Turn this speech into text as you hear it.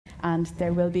and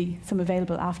there will be some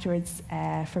available afterwards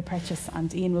for purchase,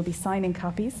 and Ian will be signing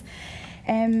copies.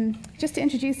 Just to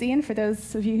introduce Ian, for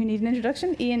those of you who need an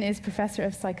introduction, Ian is Professor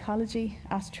of Psychology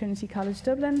at Trinity College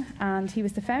Dublin, and he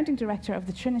was the founding director of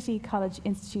the Trinity College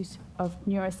Institute of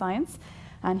Neuroscience,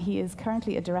 and he is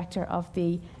currently a director of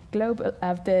the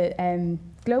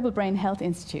Global Brain Health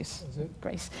Institute.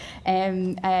 Great.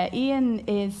 Ian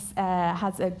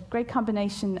has a great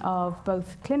combination of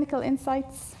both clinical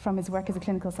insights from his work as a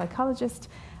clinical psychologist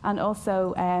and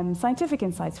also scientific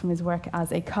insights from his work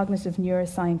as a cognitive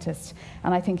neuroscientist.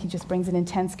 And I think he just brings an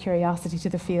intense curiosity to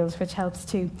the field, which helps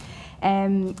too.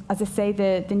 As I say,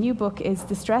 the new book is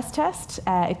The Stress Test.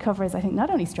 It covers, I think,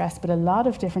 not only stress, but a lot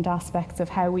of different aspects of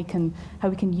how we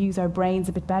can use our brains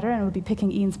a bit better, and we'll be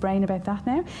picking Ian's brain about that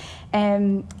now.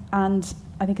 And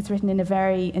I think it's written in a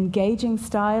very engaging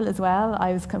style as well.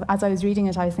 As I was reading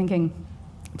it, I was thinking,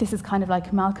 this is kind of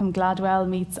like Malcolm Gladwell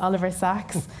meets Oliver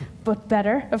Sacks, but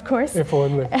better, of course. If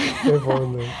only. If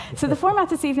only. So the format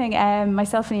this evening,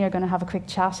 myself and Ian are going to have a quick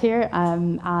chat here,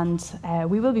 and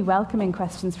we will be welcoming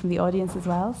questions from the audience as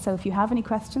well. So if you have any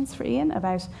questions for Ian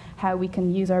about how we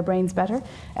can use our brains better,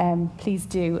 please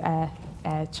do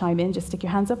chime in, just stick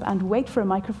your hands up and wait for a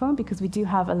microphone, because we do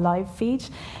have a live feed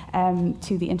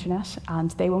to the internet,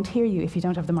 and they won't hear you if you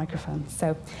don't have the microphone.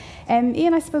 So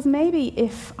Ian, I suppose maybe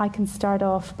if I can start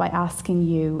off by asking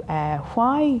you,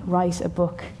 why write a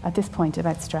book at this point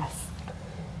about stress?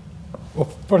 Well,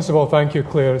 first of all, thank you,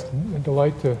 Claire. It's a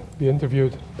delight to be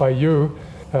interviewed by you,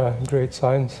 great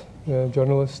science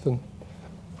journalist and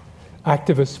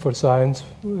activist for science,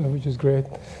 which is great.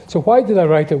 So why did I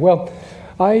write it? Well,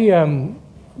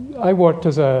 I worked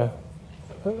as a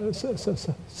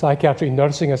psychiatric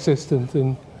nursing assistant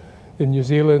in New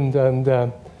Zealand, and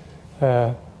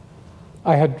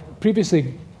I had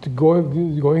previously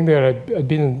going there. I'd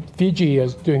been in Fiji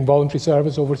as doing voluntary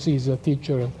service overseas as a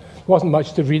teacher, and there wasn't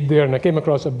much to read there. And I came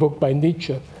across a book by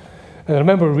Nietzsche, and I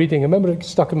remember it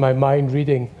stuck in my mind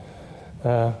reading,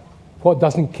 "What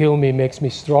doesn't kill me makes me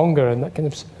stronger," and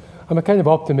that I'm a kind of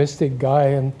optimistic guy,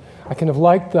 and I kind of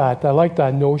liked that. I liked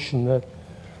that notion that,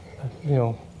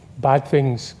 bad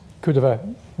things could have a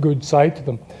good side to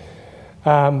them.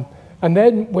 And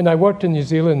then when I worked in New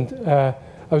Zealand,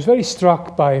 I was very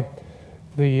struck by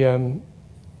in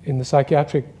the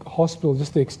psychiatric hospital,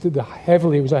 just it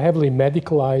was a heavily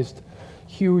medicalized,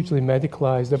 hugely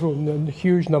medicalized. A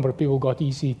huge number of people got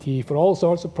ECT for all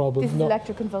sorts of problems. This is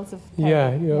electroconvulsive therapy.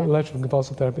 Yeah,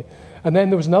 electroconvulsive therapy. And then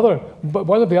there was but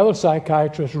one of the other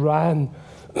psychiatrists ran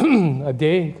a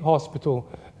day hospital,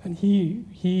 and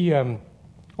he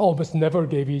almost never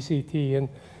gave ECT, and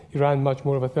he ran much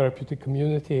more of a therapeutic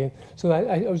community. And so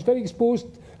I was very exposed,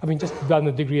 having just done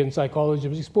a degree in psychology, I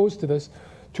was exposed to this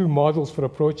two models for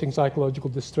approaching psychological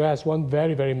distress, one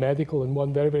very, very medical and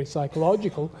one very, very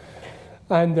psychological.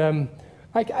 And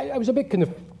I was a bit kind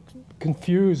of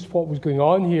confused what was going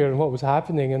on here and what was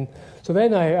happening. And so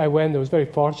then I was very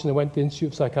fortunate, I went to the Institute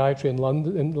of Psychiatry in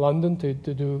London to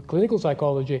do clinical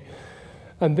psychology.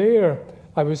 And there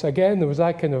was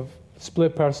that kind of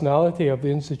split personality of the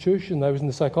institution. I was in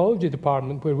the psychology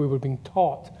department where we were being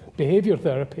taught behavior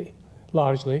therapy,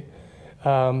 largely,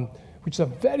 which is a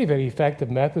very, very effective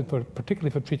method,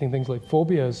 particularly for treating things like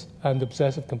phobias and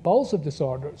obsessive compulsive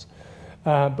disorders.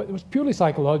 But it was purely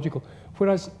psychological,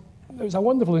 whereas it was a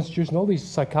wonderful institution, all these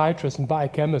psychiatrists and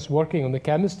biochemists working on the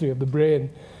chemistry of the brain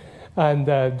and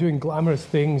doing glamorous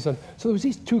things. And so there was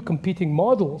these two competing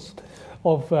models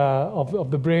of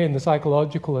the brain, the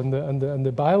psychological and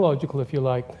the biological, if you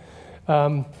like.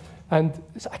 And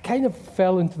I kind of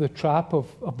fell into the trap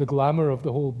of the glamour of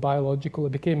the whole biological.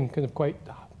 It became kind of quite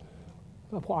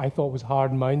what I thought was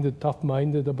hard-minded,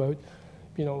 tough-minded about,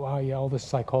 all this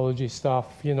psychology stuff.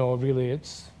 Really,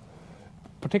 it's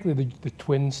particularly the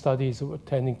twin studies that were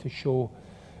tending to show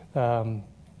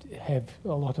have a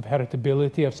lot of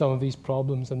heritability of some of these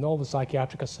problems, and all the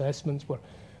psychiatric assessments where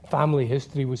family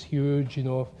history was huge,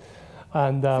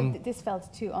 and so this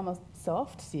felt too almost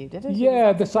soft to you, did it?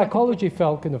 Yeah, the psychology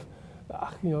felt kind of,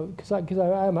 because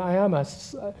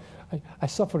I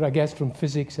suffer, I guess, from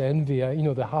physics envy,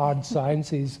 the hard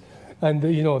sciences, and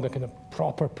the kind of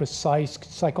proper, precise.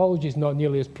 Psychology is not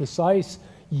nearly as precise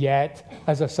yet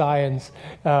as a science,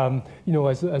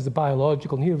 as the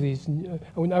biological. And here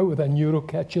I went out with a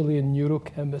Chilean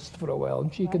neurochemist for a while,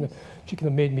 and she kind of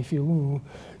made me feel,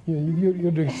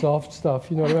 you're doing soft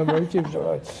stuff. I remember she was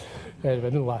all right. It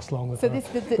didn't last long with her.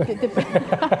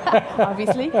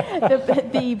 Obviously,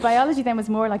 the biology then was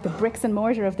more like the bricks and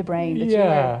mortar of the brain that you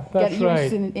were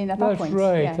getting in at that point. That's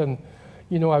right. Yeah. And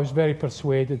I was very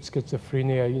persuaded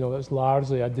schizophrenia. That's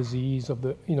largely a disease of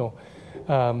the,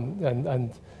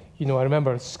 You know, I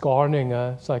remember scorning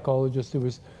a psychologist who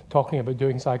was talking about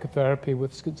doing psychotherapy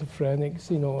with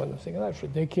schizophrenics, you know, and I was thinking, that's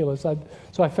ridiculous.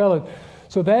 So I fell in.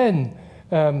 So then,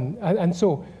 I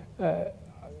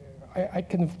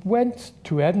kind of went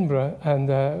to Edinburgh, and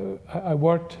I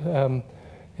worked in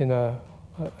I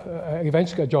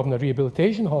eventually got a job in a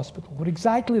rehabilitation hospital where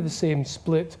exactly the same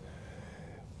split.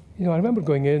 You know, I remember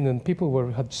going in and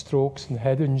people had strokes and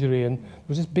head injury, and there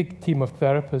was this big team of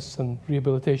therapists and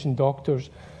rehabilitation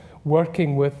doctors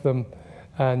working with them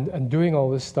and doing all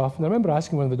this stuff. And I remember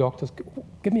asking one of the doctors,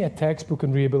 give me a textbook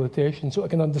on rehabilitation so I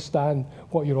can understand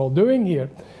what you're all doing here.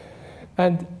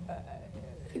 And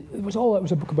it was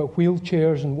a book about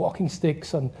wheelchairs and walking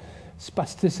sticks and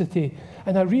spasticity.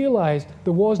 And I realized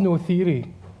there was no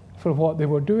theory for what they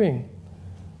were doing,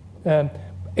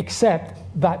 except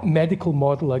that medical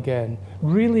model again.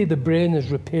 Really, the brain is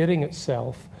repairing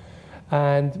itself.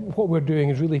 And what we're doing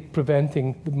is really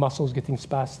preventing the muscles getting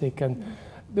spastic. And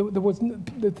there was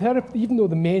the therapy, even though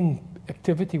the main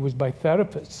activity was by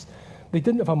therapists, they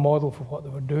didn't have a model for what they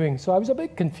were doing. So I was a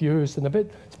bit confused and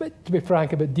to be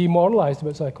frank, a bit demoralized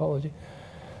about psychology.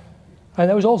 And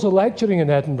I was also lecturing in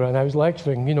Edinburgh, and I was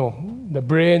lecturing, you know, the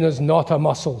brain is not a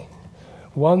muscle.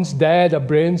 Once dead, a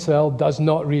brain cell does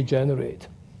not regenerate.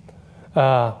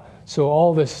 So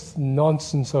all this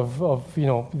nonsense of you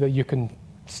know, that you can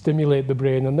stimulate the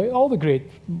brain, and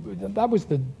that was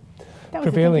the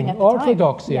prevailing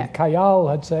orthodoxy. Yeah. And Kayal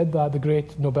had said that, the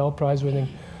great Nobel Prize winning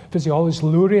physiologist.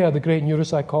 Luria, the great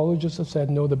neuropsychologist, have said,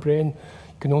 no, the brain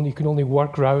can only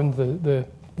work around the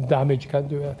damage, you can't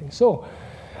do anything. So,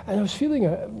 and I was feeling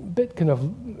a bit kind of,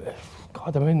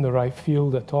 God, I'm in the right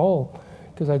field at all,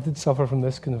 because I did suffer from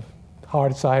this kind of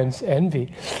hard science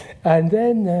envy. And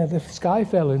then the sky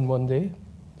fell in one day.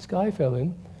 Sky fell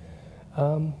in.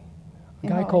 A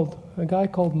guy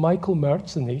called Michael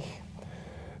Merzenich,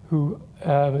 who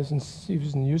was in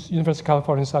University of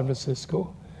California in San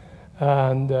Francisco,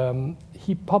 and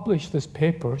he published this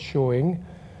paper showing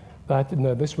that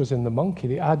this was in the monkey,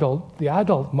 the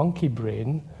adult monkey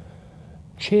brain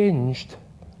changed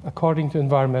according to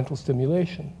environmental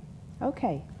stimulation.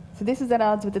 Okay, so this is at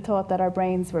odds with the thought that our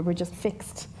brains were just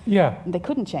fixed. Yeah, and they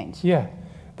couldn't change. Yeah.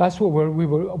 That's what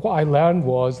what I learned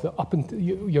was that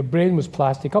your brain was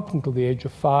plastic up until the age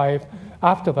of 5.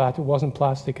 After that, it wasn't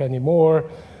plastic anymore,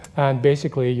 and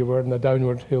basically you were in a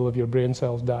downward hill of your brain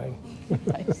cells dying.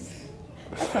 Nice.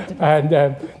 And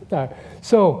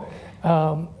so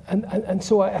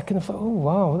I kind of thought, oh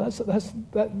wow,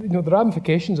 that you know, the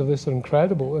ramifications of this are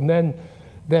incredible. And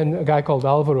then a guy called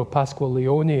Alvaro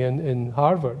Pascual-Leone in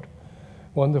Harvard,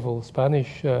 wonderful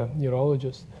Spanish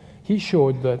neurologist, he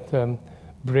showed that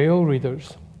Braille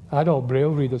readers, adult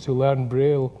Braille readers who learned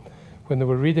Braille when they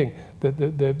were reading,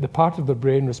 the part of the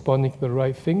brain responding to the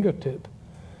right fingertip,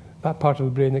 that part of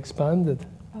the brain expanded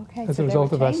as a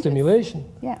result of that stimulation.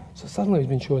 Yeah. So suddenly it's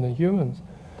been shown in humans.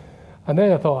 And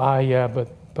then I thought,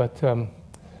 but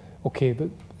okay, but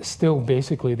still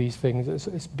basically these things,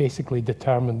 it's basically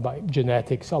determined by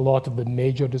genetics, a lot of the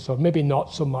major disorders, maybe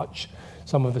not so much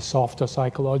some of the softer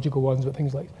psychological ones, but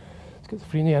things like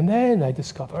schizophrenia. And then I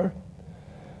discover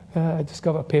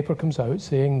a paper comes out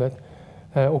saying that,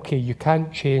 okay, you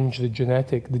can't change the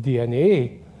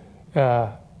DNA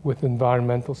with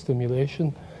environmental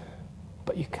stimulation,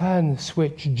 but you can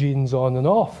switch genes on and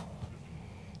off.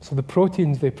 So the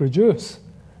proteins they produce.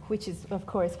 Which is, of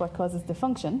course, what causes the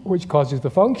function. Which causes the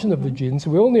function of the genes. So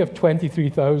we only have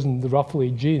 23,000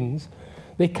 roughly genes.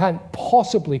 They can't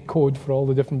possibly code for all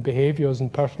the different behaviors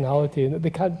and personality, and they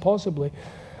can't possibly.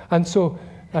 And so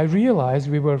I realized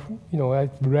I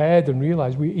read and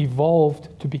realized we evolved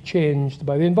to be changed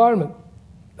by the environment.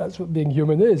 That's what being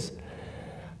human is.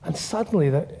 And suddenly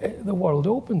the world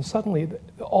opened. Suddenly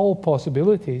all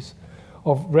possibilities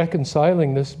of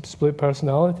reconciling this split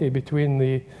personality between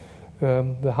the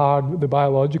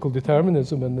biological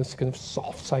determinism and this kind of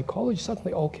soft psychology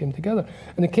suddenly all came together.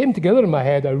 And it came together in my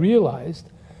head, I realized,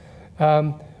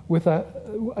 with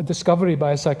a discovery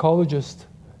by a psychologist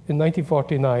in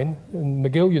 1949 in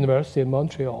McGill University in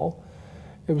Montreal.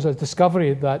 It was a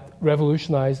discovery that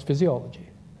revolutionized physiology.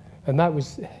 And that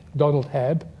was Donald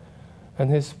Hebb and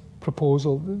his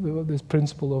proposal, this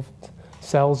principle of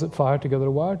cells that fire together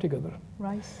wire together.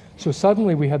 Right. So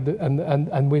suddenly we had,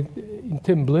 in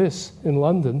Tim Bliss in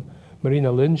London,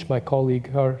 Marina Lynch, my colleague,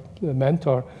 her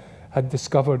mentor, had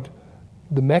discovered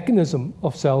the mechanism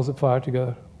of cells that fire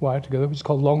together, wire together, which is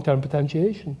called long-term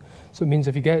potentiation. So it means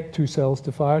if you get two cells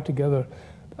to fire together,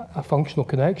 a functional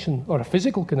connection or a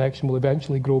physical connection will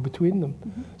eventually grow between them.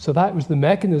 Mm-hmm. So that was the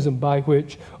mechanism by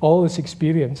which all this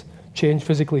experience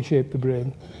physically shape the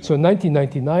brain. So in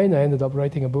 1999, I ended up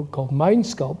writing a book called Mind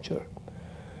Sculpture,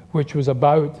 which was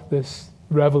about this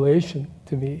revelation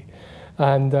to me.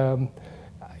 And,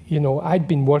 you know, I'd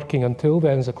been working until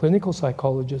then as a clinical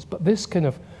psychologist, but this kind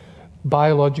of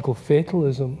biological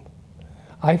fatalism,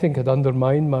 I think, had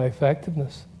undermined my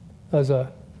effectiveness as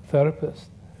a therapist.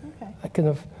 Okay. I kind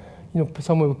of, you know,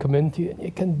 someone would come into you and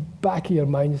you can back of your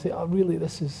mind and say, oh, really,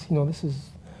 this is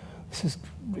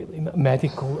really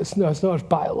medical. It's not as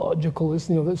biological. It's,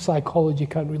 you know, the psychology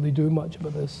can't really do much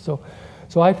about this. So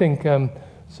I think,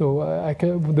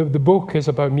 the book is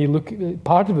about me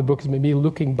part of the book is me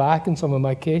looking back in some of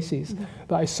my cases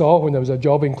that I saw when I was a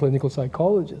jobbing clinical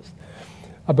psychologist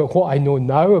about what I know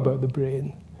now about the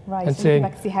brain. Right, and so saying, you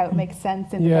can see how it makes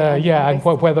sense in the and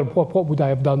what would I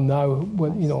have done now?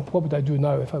 You know, what would I do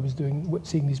now if I was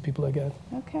seeing these people again?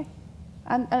 Okay.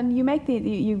 And you make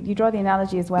you draw the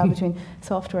analogy as well between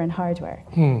software and hardware.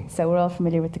 So we're all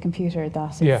familiar with the computer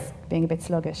that is being a bit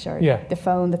sluggish, or the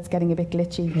phone that's getting a bit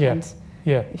glitchy. And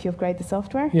if you upgrade the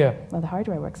software, well, the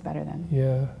hardware works better then.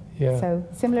 Yeah. So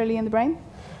similarly in the brain?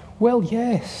 Well,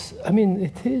 yes. I mean,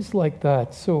 it is like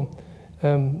that. So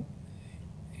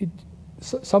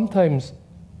sometimes,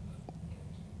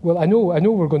 well, I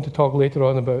know we're going to talk later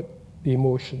on about the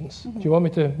emotions. Do you want me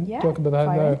to talk about that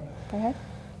now? Go ahead.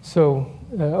 So,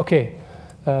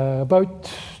 about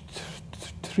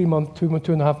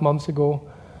 2.5 months ago,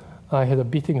 I had a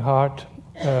beating heart,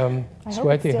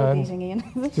 sweaty hands. Still beating,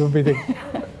 Ian. Still beating.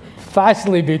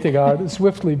 Fastly beating heart,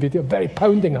 swiftly beating, a very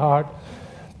pounding heart,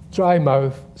 dry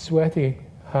mouth, sweaty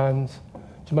hands. Do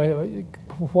you mind,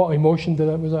 what emotion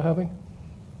was I having?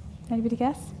 Anybody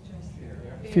guess?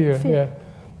 Fear, yeah.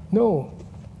 No.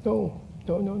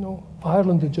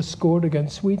 Ireland had just scored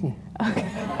against Sweden. Okay.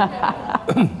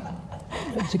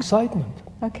 It's excitement.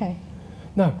 Okay.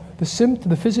 Now,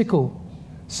 the physical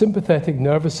sympathetic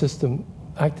nervous system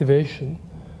activation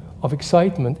of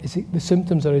excitement, the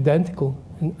symptoms are identical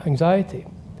in anxiety.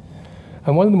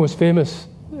 And one of the most famous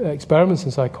experiments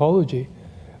in psychology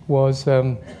was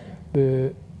the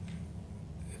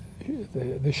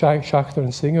Schachter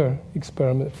and Singer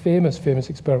experiment, famous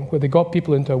experiment, where they got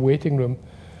people into a waiting room,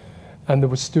 and there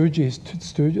was stooges.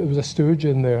 There was a stooge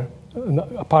in there, and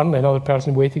apparently another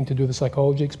person waiting to do the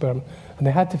psychology experiment, and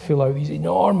they had to fill out these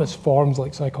enormous forms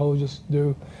like psychologists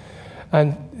do.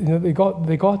 And you know, they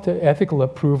got the ethical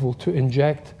approval to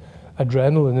inject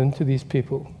adrenaline into these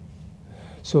people.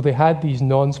 So they had these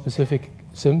non-specific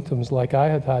symptoms like I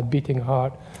had beating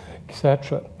heart,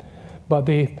 etc. But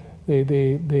they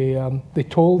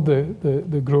told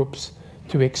the groups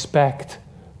to expect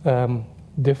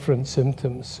different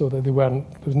symptoms, so that they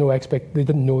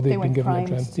didn't know they'd been given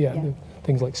adrenaline.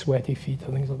 Things like sweaty feet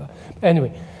and things like that.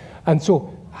 Anyway, and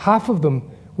so half of them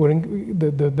were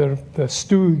the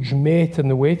stooge mate in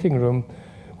the waiting room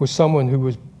was someone who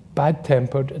was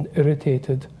bad-tempered and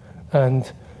irritated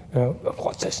and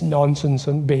what's this nonsense,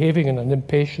 and behaving in an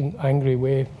impatient, angry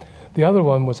way. The other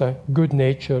one was a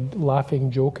good-natured,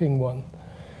 laughing, joking one.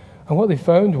 And what they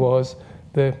found was,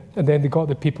 and then they got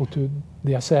the people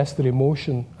they assessed their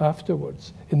emotion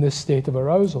afterwards in this state of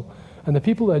arousal. And the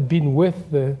people that had been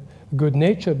with the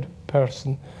good-natured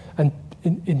person and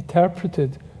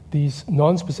interpreted these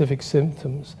non-specific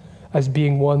symptoms as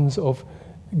being ones of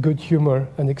good humor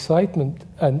and excitement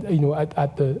and, you know,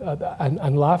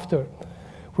 and laughter,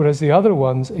 whereas the other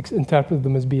ones interpreted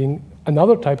them as being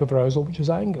another type of arousal, which is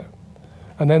anger.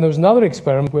 And then there was another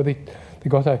experiment where they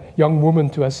got a young woman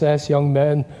to assess young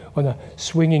men on a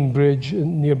swinging bridge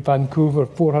near Vancouver,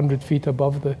 400 feet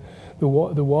above the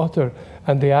water,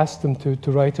 and they asked them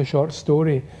to write a short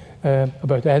story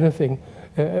about anything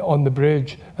on the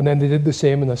bridge, and then they did the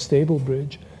same in a stable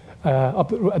bridge.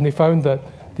 And they found that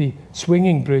the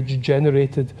swinging bridge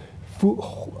generated a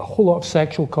whole lot of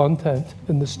sexual content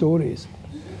in the stories,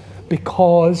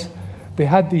 because they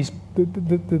had these,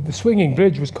 the swinging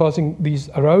bridge was causing these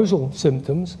arousal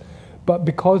symptoms, but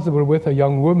because they were with a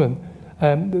young woman,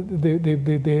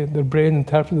 their brain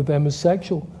interpreted them as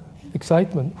sexual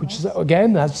excitement, which is,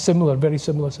 again, has very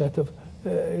similar set of,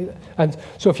 and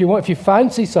so if you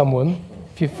fancy someone,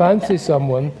 take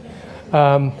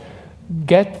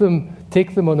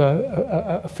them on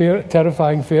a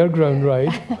terrifying fairground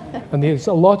ride, and there's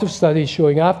a lot of studies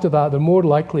showing after that they're more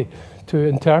likely to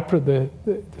interpret the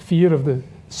fear of the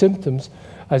symptoms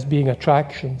as being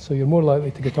attraction, so you're more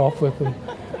likely to get off with them,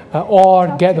 or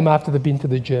get them after they've been to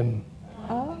the gym.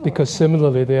 Because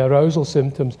similarly, the arousal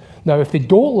symptoms, now if they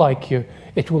don't like you,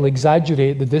 it will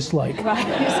exaggerate the dislike.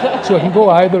 Right. So it can go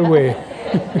either way.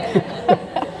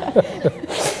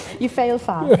 You fail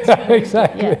fast.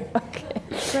 Exactly. Yeah. Okay,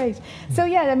 great. So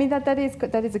yeah, I mean that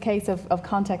is a case of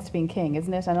context being king,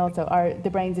 isn't it? And also the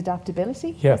brain's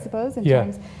adaptability, I suppose, in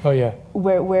terms.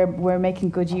 We're making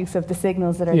good use of the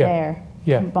signals that are there,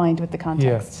 combined with the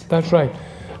context. Yeah, that's right.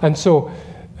 And so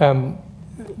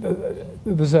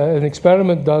there's an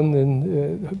experiment done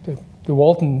in the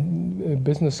Walton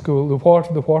Business School, the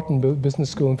Wharton Business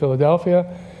School in Philadelphia,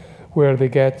 where they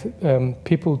get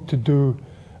people to do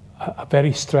a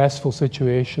very stressful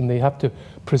situation. They have to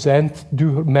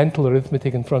do mental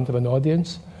arithmetic in front of an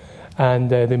audience, and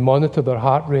they monitor their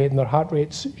heart rate, and their heart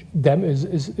rate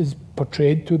is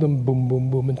portrayed to them, boom, boom,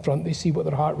 boom, in front. They see what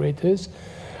their heart rate is.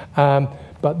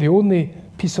 But the only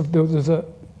piece of,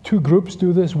 two groups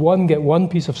do this. One get one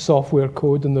piece of software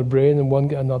code in their brain, and one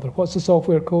get another. What's the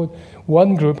software code?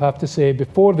 One group have to say,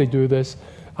 before they do this,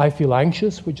 I feel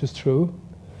anxious, which is true.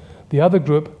 The other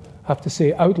group have to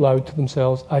say out loud to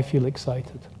themselves, I feel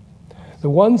excited.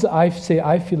 The ones that say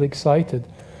I feel excited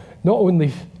not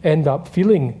only end up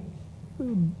feeling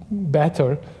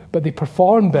better, but they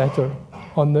perform better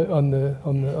on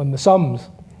the sums.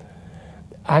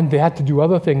 And they had to do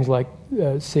other things like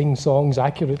sing songs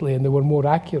accurately, and they were more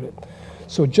accurate.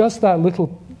 So just that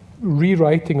little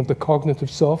rewriting of the cognitive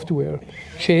software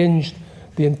changed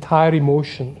the entire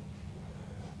emotion,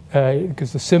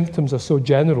 because the symptoms are so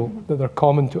general that they're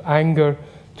common to anger,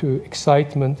 to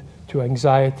excitement, to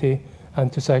anxiety,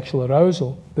 and to sexual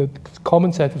arousal. The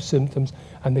common set of symptoms,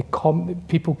 and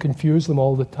people confuse them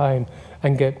all the time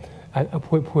and get.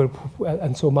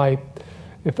 And so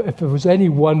if there was any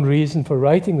one reason for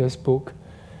writing this book,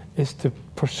 is to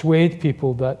persuade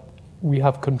people that we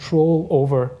have control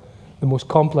over the most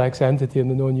complex entity in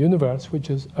the known universe, which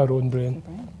is our own brain.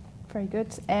 Very good.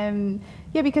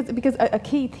 Yeah, because a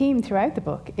key theme throughout the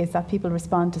book is that people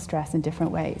respond to stress in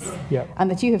different ways. Yeah. And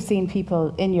that you have seen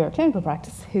people in your clinical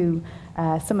practice who,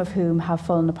 some of whom have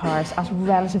fallen apart at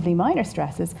relatively minor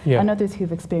stresses, and others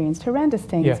who've experienced horrendous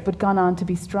things but gone on to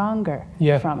be stronger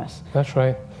from it. That's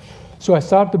right. So I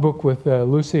start the book with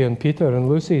Lucy and Peter, and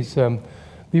Lucy's,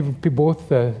 they were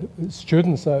both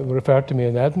students that referred to me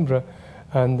in Edinburgh,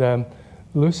 and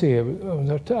Lucy, I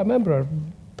remember her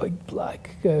big black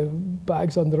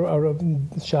bags under her,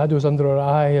 shadows under her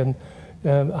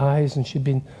eyes, and she'd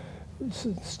been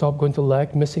stopped going to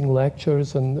missing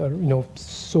lectures, and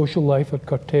social life had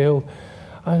curtailed.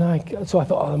 And so I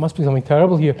thought, there must be something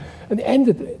terrible here. And it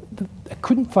ended, I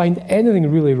couldn't find anything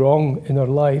really wrong in her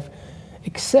life,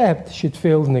 except she'd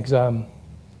failed an exam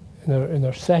in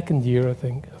her second year, I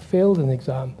think. Failed an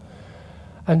exam,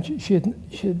 and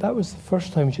that was the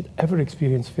first time she'd ever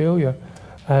experienced failure.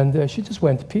 And she just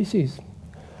went to pieces.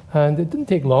 And it didn't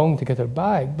take long to get her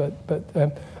back. But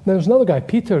there was another guy,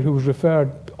 Peter, who was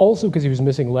referred also because he was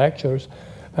missing lectures.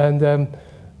 And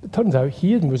it turns out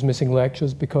he was missing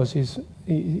lectures because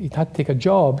he'd had to take a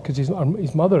job because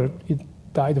his mother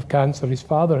died of cancer. His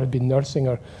father had been nursing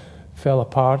her, fell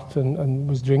apart and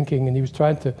was drinking. And he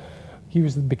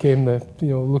became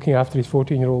looking after his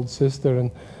 14-year-old sister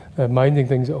and minding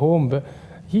things at home. But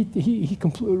he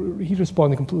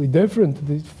responded completely different to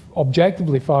the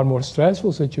objectively far more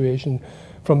stressful situation.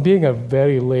 From being a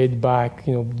very laid-back,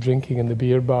 drinking in the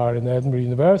beer bar in Edinburgh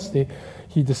University,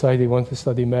 he decided he wanted to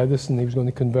study medicine. He was going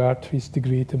to convert his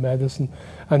degree to medicine,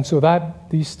 and so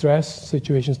these stress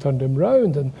situations turned him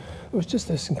round. And it was just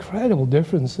this incredible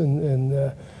difference.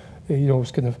 It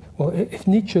was kind of, well, if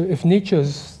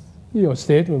Nietzsche's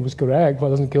statement was correct, what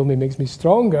doesn't kill me makes me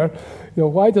stronger.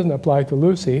 Why doesn't it apply to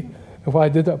Lucy? And why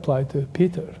did it apply to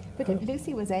Peter? But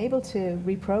Lucy was able to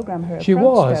reprogram her approach,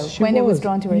 though, when it was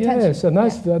drawn to her attention. Yes, and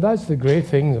that's the great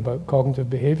thing about cognitive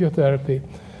behavior therapy,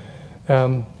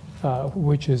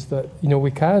 which is that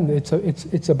we can.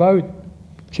 It's about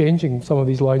changing some of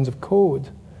these lines of code,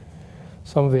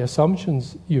 some of the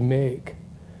assumptions you make,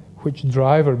 which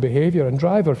drive our behavior and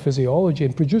drive our physiology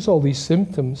and produce all these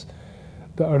symptoms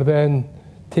that are then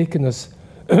taken as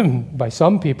by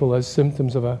some people as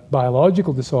symptoms of a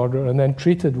biological disorder, and then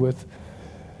treated with,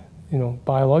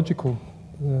 biological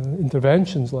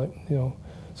interventions. Like, the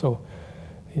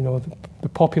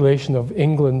population of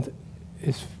England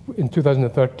in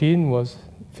 2013 was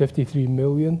 53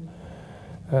 million,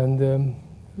 and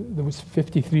there was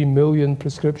 53 million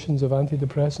prescriptions of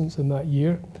antidepressants in that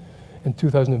year. In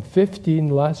 2015,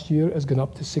 last year, it has gone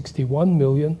up to 61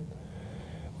 million,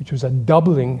 which was a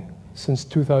doubling since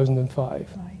 2005,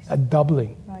 a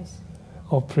doubling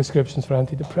of prescriptions for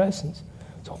antidepressants.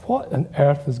 So what on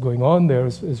earth is going on there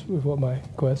is what my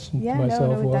question to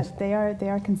myself was. They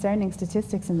are concerning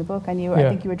statistics in the book, and I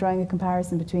think you were drawing a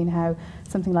comparison between how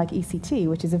something like ECT,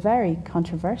 which is a very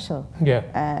controversial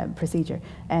procedure,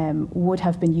 would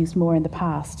have been used more in the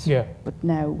past, but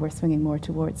now we're swinging more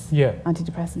towards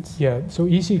antidepressants. Yeah, so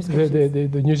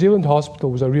ECT, the New Zealand hospital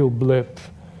was a real blip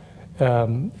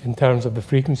in terms of the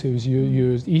frequency it was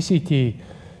used. ECT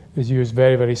is used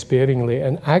very, very sparingly,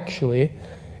 and actually,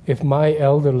 if my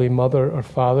elderly mother or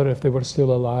father, if they were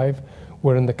still alive,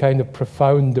 were in the kind of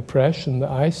profound depression that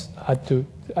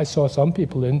I saw some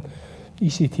people in,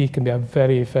 ECT can be a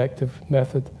very effective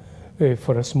method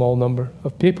for a small number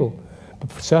of people,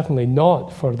 but certainly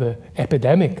not for the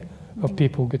epidemic of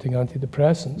people getting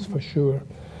antidepressants, for sure.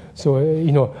 So,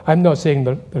 I'm not saying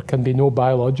that there can be no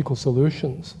biological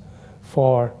solutions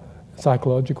for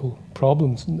psychological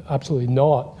problems, absolutely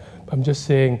not. I'm just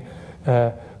saying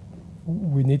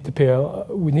we need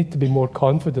to be more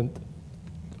confident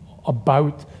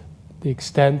about the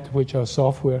extent to which our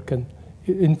software can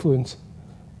influence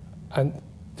and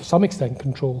to some extent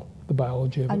control the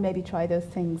biology of it. And maybe try those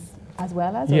things as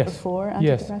well as or before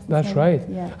antidepressants. Yes, that's right.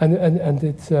 Yeah. And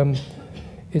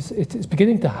it's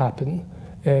beginning to happen.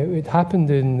 It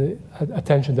happened in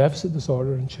attention deficit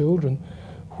disorder in children,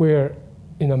 where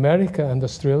in America and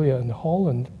Australia and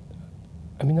Holland,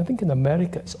 I think in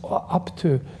America it's up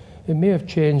to, it may have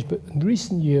changed, but in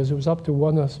recent years it was up to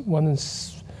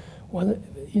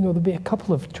there'll be a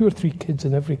couple of 2 or 3 kids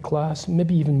in every class,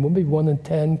 maybe 1 in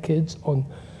 10 kids on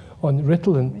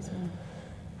Ritalin.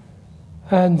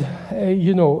 And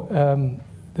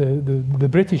the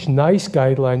British NICE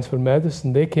guidelines for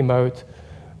medicine, they came out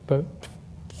about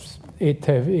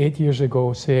 8 years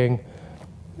ago saying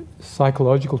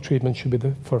psychological treatment should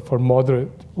be for moderate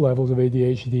levels of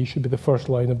ADHD should be the first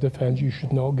line of defense. You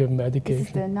should not give medication. This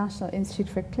is the National Institute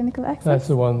for Clinical Excellence? That's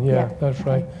the one, that's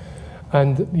right.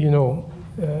 And,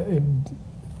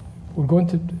 we're going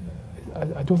to,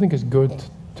 I don't think it's good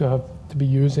to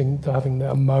having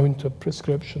the amount of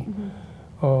prescription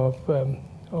of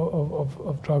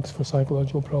drugs for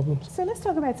psychological problems. So let's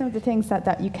talk about some of the things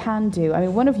that you can do.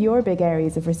 One of your big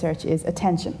areas of research is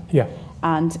attention. Yeah.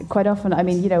 And quite often,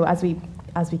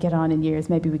 as we get on in years,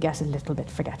 maybe we get a little bit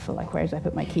forgetful, like where did I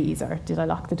put my keys, or did I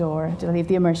lock the door, did I leave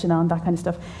the immersion on, that kind of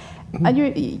stuff. And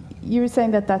you were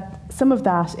saying that some of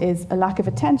that is a lack of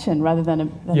attention rather than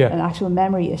an actual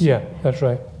memory issue. Yeah, that's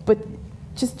right. But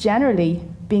just generally,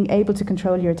 being able to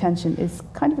control your attention is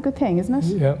kind of a good thing, isn't it?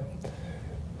 Yeah.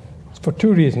 For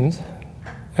 2 reasons.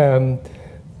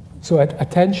 So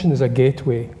attention is a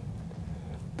gateway.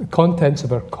 The contents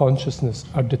of our consciousness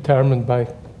are determined by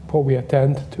what we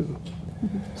attend to.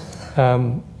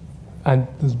 And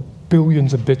there's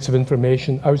billions of bits of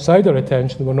information outside our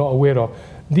attention that we're not aware of.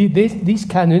 These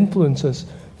can influence us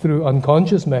through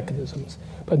unconscious mechanisms.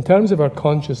 But in terms of our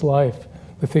conscious life,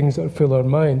 the things that fill our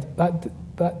mind,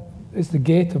 that is the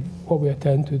gate of what we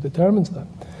attend to determines that.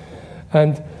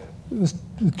 And there's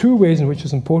the 2 ways in which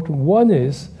it's important. One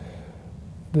is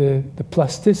the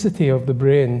plasticity of the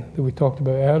brain that we talked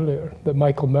about earlier, that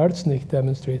Michael Merzenich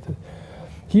demonstrated.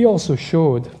 He also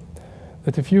showed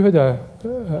that if you had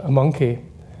a monkey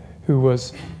who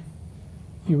was,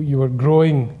 you were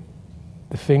growing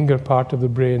the finger part of the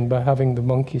brain by having the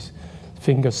monkey's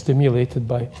finger stimulated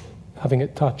by having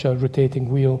it touch a rotating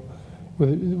wheel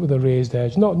with a raised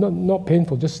edge. Not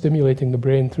painful, just stimulating the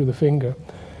brain through the finger.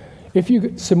 If you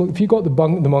got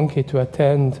the monkey to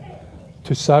attend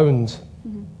to sounds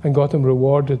and got him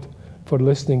rewarded for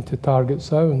listening to target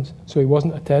sounds, so he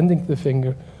wasn't attending to the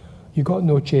finger, you got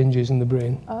no changes in the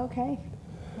brain. Okay.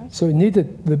 Right. So it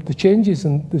needed the changes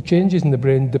in the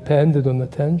brain depended on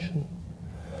attention.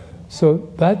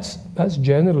 So that's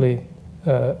generally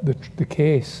the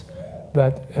case,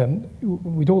 that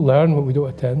we don't learn what we don't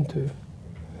attend to,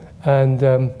 and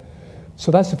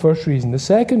so that's the first reason. The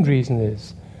second reason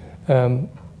is a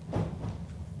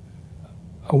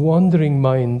wandering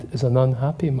mind is an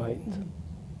unhappy mind.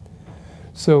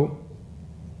 So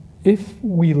if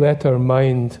we let our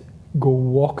mind go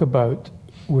walkabout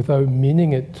without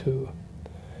meaning it to,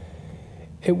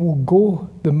 it will go,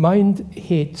 the mind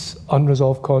hates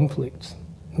unresolved conflicts.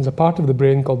 There's a part of the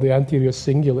brain called the anterior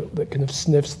cingulate that kind of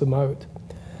sniffs them out.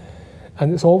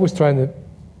 And it's always trying to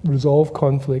resolve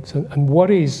conflicts, and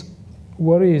worries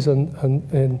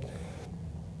and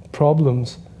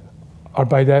problems are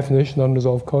by definition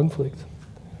unresolved conflicts.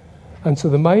 And so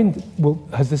the mind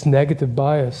has this negative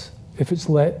bias. If it's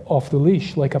let off the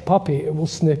leash like a puppy, it will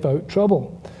sniff out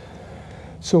trouble.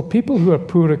 So people who are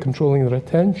poor at controlling their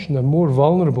attention are more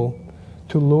vulnerable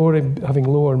to having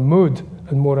lower mood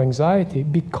and more anxiety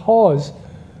because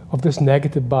of this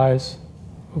negative bias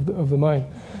of the mind.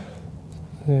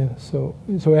 Yeah, so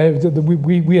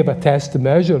we have a test to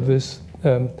measure this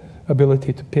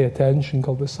ability to pay attention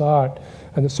called the SART,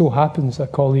 and it so happens a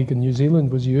colleague in New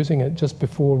Zealand was using it just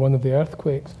before one of the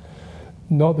earthquakes,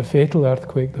 not the fatal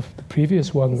earthquake, the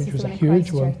previous one, which was a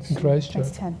huge one in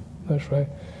Christchurch. 2010. That's right.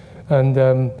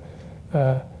 And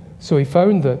so he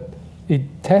found that he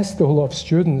tested a whole lot of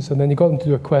students, and then he got them to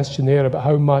do a questionnaire about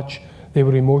how much they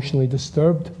were emotionally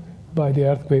disturbed by the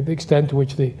earthquake, the extent to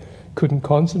which they couldn't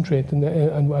concentrate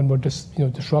and were just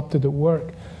disrupted at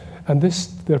work. And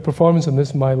their performance on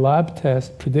this My Lab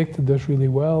test predicted this really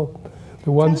well.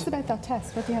 Tell us about that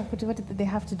test. What did they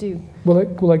have to do?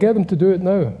 Will I get them to do it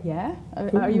now? Yeah.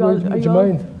 Would you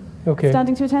mind? Okay.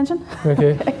 Standing to attention?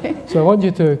 Okay. So I want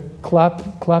you to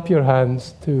clap your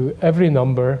hands to every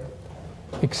number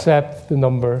except the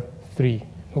number 3.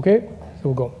 Okay? So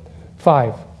we'll go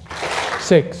 5,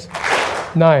 6,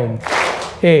 9,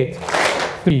 8,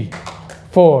 3,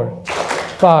 4,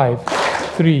 5,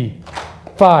 3,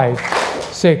 5,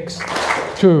 6,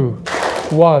 2,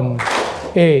 1,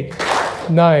 8,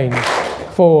 9,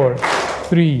 4,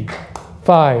 3,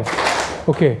 5.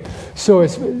 Okay. So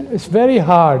it's very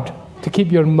hard to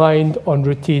keep your mind on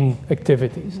routine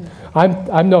activities.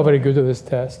 Mm-hmm. I'm not very good at this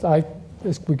test.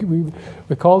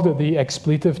 We called it the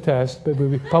expletive test, but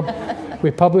we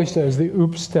published it as the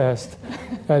OOPS test,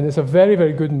 and it's a very,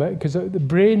 very good because the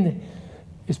brain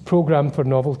is programmed for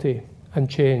novelty and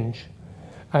change,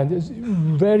 and it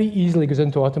very easily goes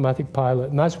into automatic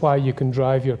pilot, and that's why you can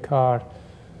drive your car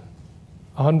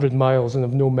 100 miles and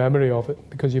have no memory of it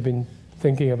because you've been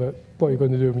thinking about what you're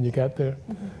going to do when you get there.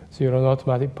 Mm-hmm. So you're on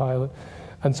automatic pilot.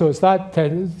 And so it's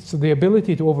so the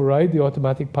ability to override the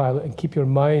automatic pilot and keep your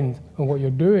mind on what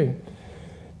you're doing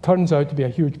turns out to be a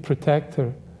huge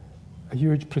protector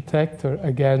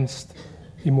against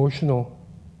emotional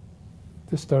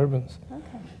disturbance.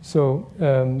 Okay. So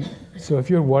if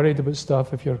you're worried about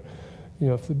stuff, if the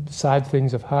sad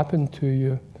things have happened to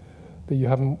you that you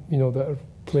haven't, that are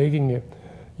plaguing you,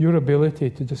 your ability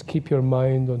to just keep your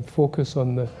mind on focus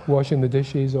on the washing the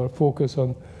dishes or focus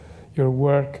on your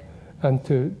work and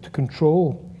to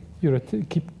control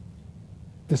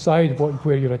decide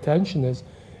where your attention is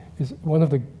one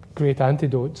of the great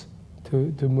antidotes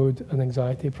to mood and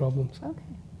anxiety problems. Okay.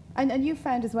 And you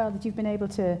found as well that you've been able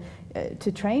to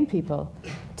train people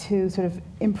to sort of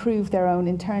improve their own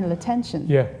internal attention.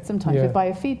 Yeah. Sometimes with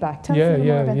biofeedback. Tell us a little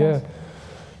more about that.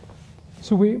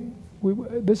 So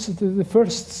the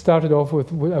first started off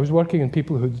with I was working on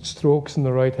people who had strokes in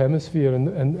the right hemisphere,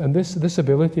 and this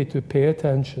ability to pay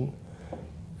attention,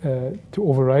 to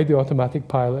override the automatic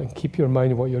pilot and keep your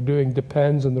mind on what you're doing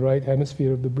depends on the right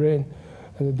hemisphere of the brain,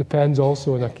 and it depends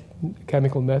also on a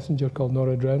chemical messenger called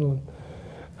noradrenaline.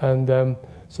 And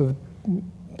so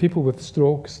people with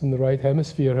strokes in the right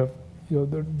hemisphere have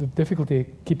the difficulty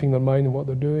keeping their mind on what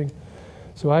they're doing.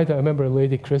 So I remember a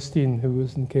lady, Christine, who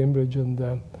was in Cambridge,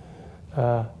 and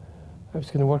I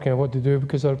was kind of working out what to do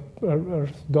because our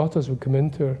daughters would come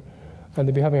into her and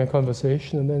they'd be having a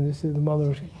conversation, and then they say the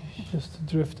mother just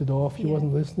drifted off. She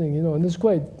wasn't listening, and it's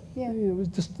quite. Yeah.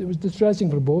 It was distressing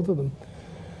for both of them.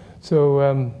 So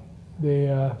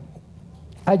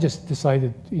I just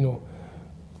decided,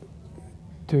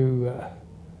 to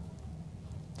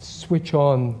switch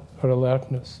on her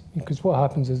alertness, because what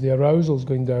happens is the arousal's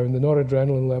going down, the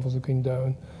noradrenaline levels are going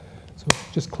down. So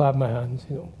just clap my hands,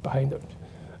 behind her.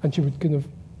 And she would kind of,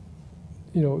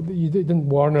 you didn't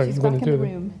warn her. She's you were going to do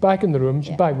it. Back in the room,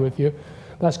 she's back with you.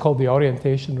 That's called the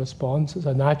orientation response. It's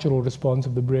a natural response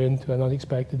of the brain to an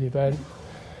unexpected event.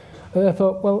 And I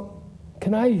thought, well,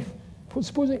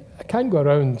 supposing I can't go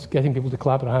around getting people to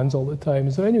clap their hands all the time.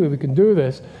 Is there any way we can do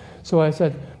this? So I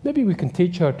said, maybe we can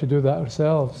teach her to do that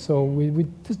ourselves. So we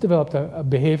just developed a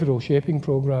behavioral shaping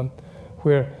program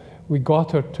where we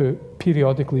got her to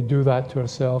periodically do that to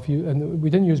herself. And we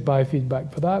didn't use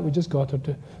biofeedback for that. We just got her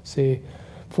to say,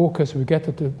 focus. We get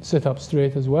her to sit up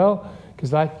straight as well, because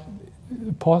that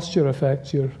posture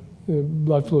affects your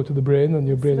blood flow to the brain and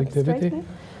your brain activity.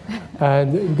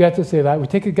 And we get to say that. We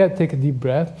take a deep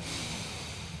breath,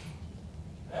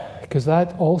 because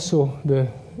that also, the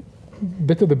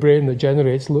bit of the brain that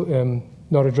generates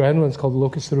noradrenaline is called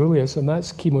locus ceruleus, and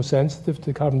that's chemosensitive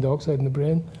to carbon dioxide in the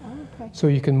brain. Oh, okay. So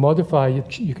you can modify,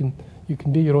 you can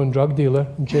be your own drug dealer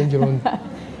and change your own.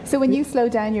 So when you slow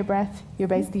down your breath,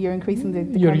 you're increasing the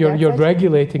you're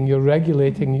regulating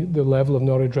the level of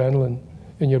noradrenaline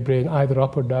in your brain, either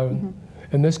up or down.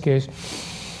 Mm-hmm. In this case,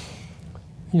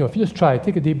 if you just try,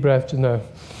 take a deep breath just now.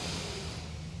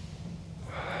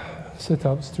 Sit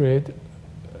up straight.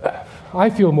 I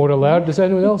feel more alert. Does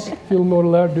anyone else feel more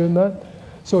alert doing that?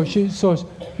 So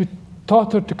we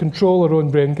taught her to control her own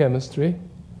brain chemistry,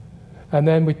 and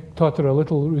then we taught her a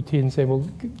little routine saying, well,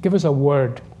 give us a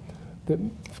word that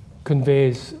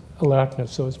conveys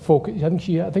alertness. So it's focus.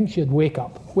 I think she had wake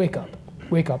up, wake up,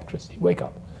 wake up, Christy, wake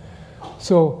up.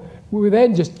 So we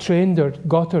then just trained her,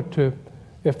 got her to,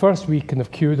 the first week kind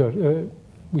of cued her.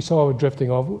 We saw her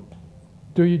drifting off.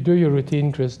 Do your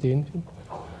routine, Christine.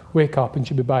 Wake up and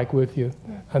she'll be back with you.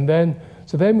 Yeah. And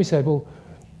then we said, well,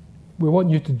 we want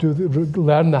you to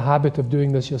learn the habit of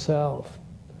doing this yourself.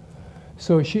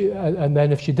 So and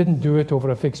then if she didn't do it over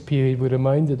a fixed period, we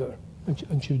reminded her,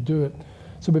 and she would do it.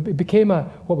 So it became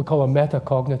what we call a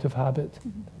metacognitive habit.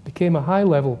 It became a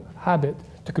high-level habit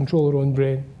to control her own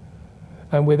brain.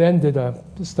 And we then did a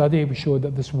study. We showed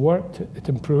that this worked. It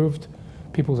improved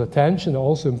people's attention. It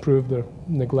also improved their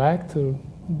neglect, their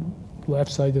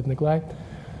left-sided neglect.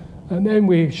 And then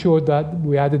we showed that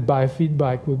we added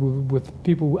biofeedback with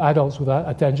people, adults with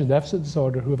attention deficit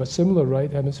disorder who have a similar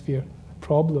right hemisphere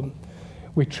problem.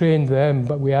 We trained them,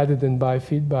 but we added in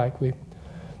biofeedback.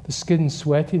 The skin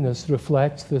sweatiness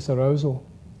reflects this arousal,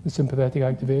 the sympathetic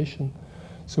activation.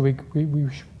 So we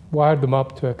wired them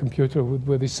up to a computer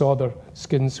where they saw their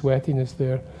skin sweatiness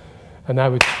there, and I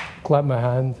would clap my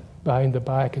hand behind the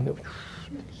back and it would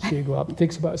see it go up. It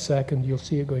takes about a second, you'll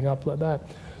see it going up like that.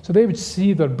 So they would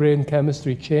see their brain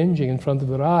chemistry changing in front of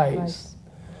their eyes.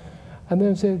 Right. And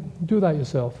then say, do that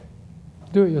yourself.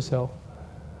 Do it yourself.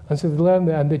 And so they learn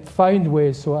that, and they'd find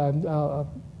ways. So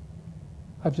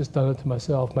I've just done it to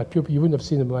myself. My pupil, you wouldn't have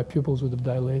seen it, but my pupils would have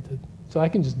dilated. So I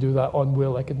can just do that on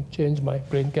will. I can change my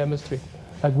brain chemistry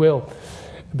at will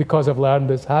because I've learned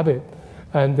this habit.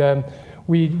 And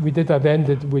we did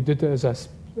it as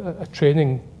a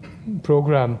training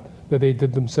program that they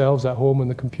did themselves at home on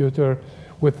the computer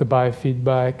with the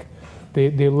biofeedback.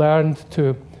 They learned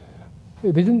to,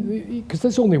 they didn't, because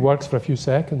this only works for a few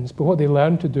seconds, but what they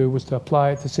learned to do was to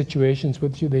apply it to situations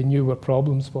which they knew were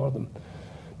problems for them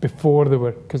before they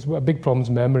were, because a big problem is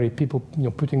memory, people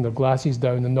putting their glasses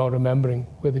down and not remembering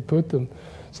where they put them.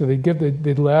 So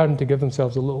they'd learn to give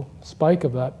themselves a little spike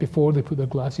of that before they put their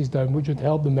glasses down, which would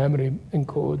help the memory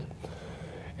encode.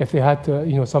 If they had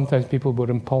to, sometimes people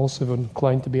were impulsive and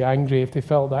inclined to be angry. If they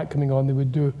felt that coming on, they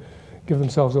would give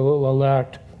themselves a little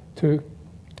alert to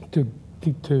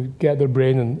get their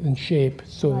brain in shape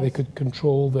so that they could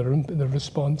control their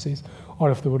responses.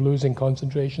 Or if they were losing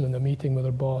concentration in a meeting with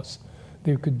their boss,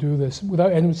 they could do this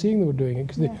without anyone seeing they were doing it.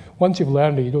 Because once you've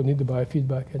learned it, you don't need the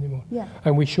biofeedback anymore. Yeah.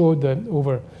 And we showed that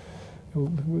over a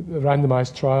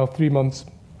randomized trial, 3 months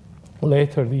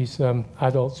later, these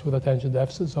adults with attention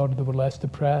deficit disorder, they were less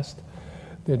depressed,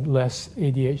 they had less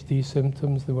ADHD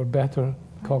symptoms, they were better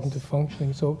cognitive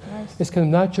functioning. So it's kind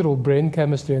of natural brain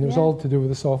chemistry, and it was all to do with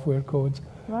the software codes.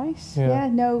 Right.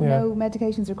 No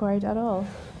medications required at all.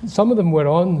 Some of them were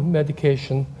on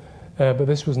medication, but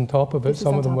this was on top of it.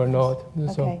 Some of them were not.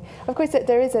 Okay. So. Of course,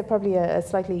 there is probably a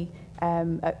slightly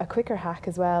a quicker hack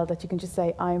as well, that you can just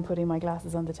say, I'm putting my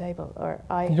glasses on the table, or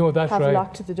I have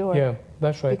locked the door. Yeah,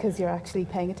 that's right. Because you're actually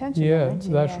paying attention. Yeah,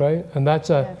 that's right. And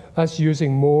that's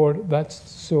using more. That's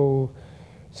so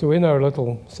in our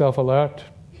little self-alert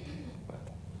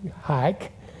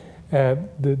hack,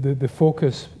 the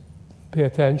focus, pay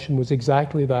attention, was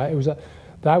exactly that. It was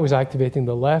that was activating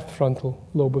the left frontal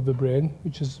lobe of the brain,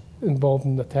 which is involved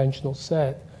in the attentional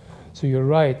set. So you're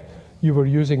right. You were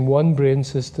using one brain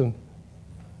system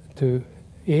to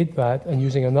aid that, and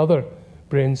using another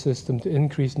brain system to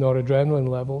increase noradrenaline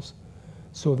levels,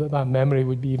 so that memory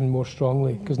would be even more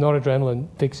strongly, because noradrenaline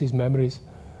fixes memories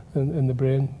in the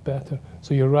brain better.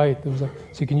 So you're right. So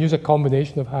you can use a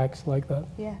combination of hacks like that.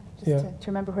 Yeah, just to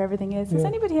remember where everything is. Does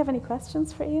anybody have any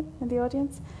questions for Ian in the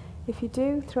audience? If you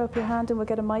do, throw up your hand and we'll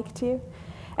get a mic to you.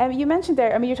 You mentioned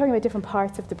there, you're talking about different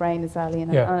parts of the brain as well,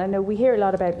 Ian. And I know we hear a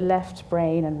lot about left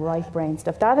brain and right brain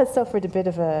stuff. That has suffered a bit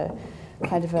of a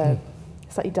kind of a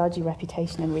slightly dodgy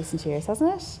reputation in recent years,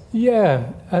 hasn't it?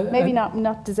 Yeah. Maybe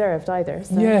not deserved either.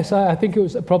 So. Yes, I think it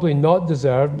was probably not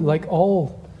deserved, like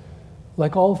all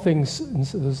things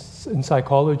in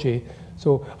psychology.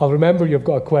 So I'll remember you've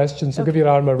got a question, so give your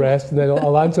arm a rest, and then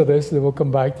I'll answer this, and then we'll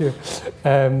come back to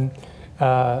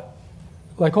you.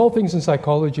 Like all things in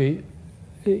psychology,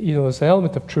 there's an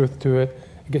element of truth to it.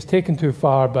 It gets taken too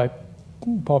far by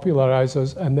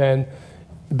popularizers, and then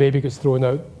the baby gets thrown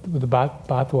out with the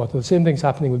bathwater. The same thing's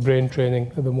happening with brain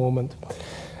training at the moment.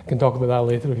 I can talk about that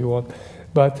later if you want.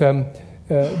 But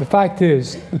the fact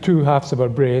is, the two halves of our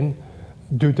brain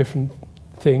do different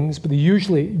things, but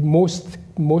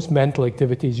most mental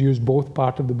activities use both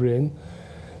parts of the brain.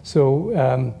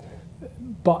 So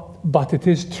But it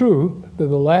is true that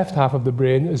the left half of the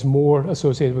brain is more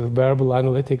associated with verbal,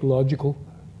 analytic, logical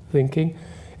thinking.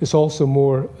 It's also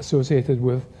more associated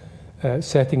with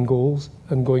setting goals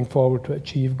and going forward to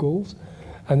achieve goals.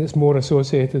 And it's more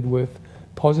associated with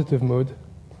positive mood.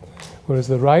 Whereas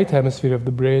the right hemisphere of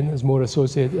the brain is more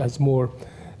associated, has more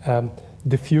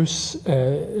diffuse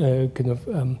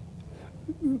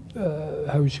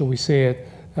how shall we say it,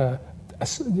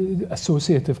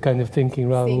 associative kind of thinking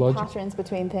rather than logical. Patterns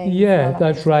between things. Yeah,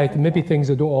 that's right. Maybe things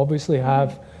that don't obviously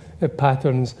have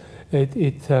patterns.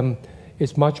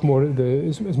 It's much more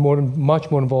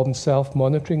much more involved in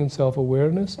self-monitoring and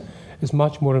self-awareness. It's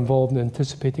much more involved in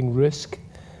anticipating risk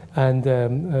and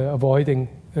avoiding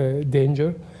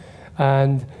danger.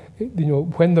 And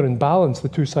when they're in balance, the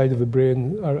two sides of the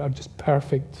brain are just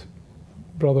perfect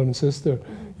brother and sister.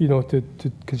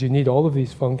 Because you need all of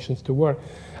these functions to work.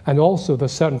 And also,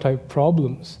 there's certain type of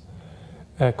problems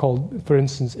called, for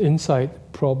instance, insight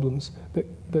problems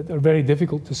that are very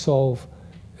difficult to solve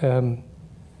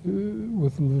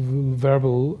with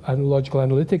verbal and logical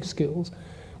analytic skills,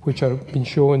 which are been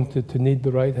shown to need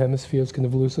the right hemispheres, kind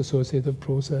of loose associative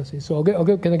processes. So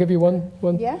can I give you one?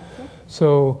 Yeah.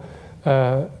 So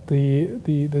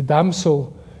the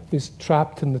damsel is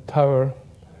trapped in the tower,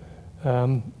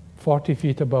 40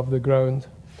 feet above the ground,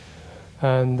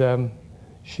 and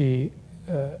she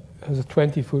has a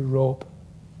 20-foot rope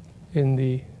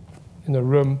in a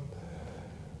room.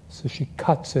 So she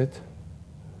cuts it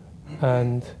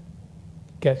and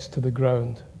gets to the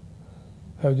ground.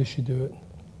 How does she do it?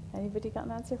 Anybody got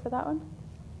an answer for that one?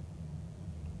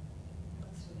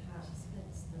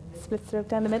 Splits the rope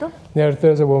down the middle?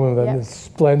 There's a woman with a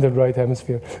splendid right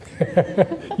hemisphere.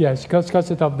 Yeah, she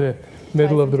cuts it up the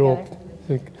middle of the rope.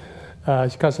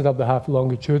 She cuts it up the half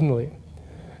longitudinally.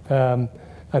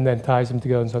 And then ties them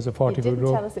together and has a 40-foot rope. You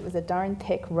didn't tell us it was a darn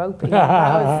thick rope.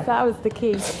 That was the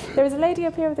key. There was a lady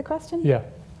up here with a question. Yeah.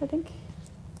 I think.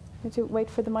 Would you wait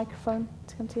for the microphone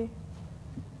to come to you?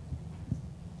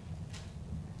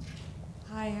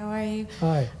 Hi, how are you?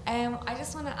 Hi. I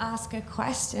just want to ask a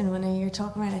question when you were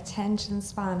talking about attention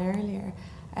span earlier.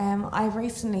 I've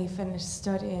recently finished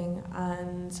studying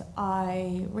and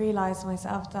I realised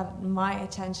myself that my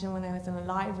attention when I was in a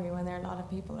library, when there are a lot of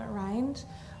people around,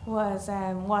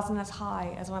 wasn't as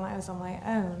high as when I was on my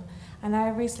own. And I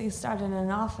recently started in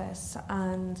an office,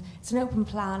 and it's an open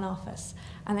plan office,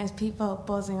 and there's people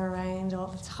buzzing around all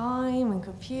the time and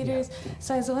computers. Yeah.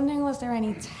 So I was wondering, was there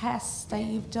any tests that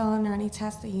you've done or any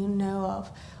tests that you know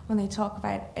of when they talk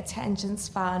about attention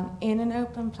span in an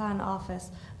open plan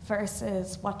office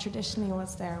versus what traditionally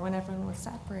was there when everyone was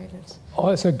separated? Oh,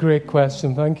 that's a great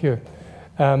question, thank you.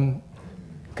 Can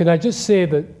I just say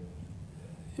that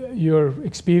your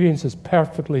experience is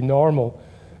perfectly normal,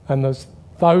 and there's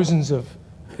thousands of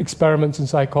experiments in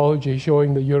psychology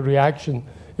showing that your reaction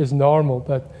is normal,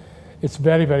 but it's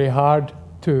very, very hard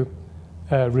to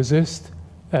resist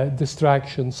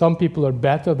distraction. Some people are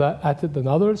better at it than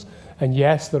others, and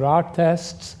yes, there are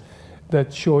tests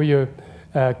that show you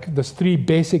there's three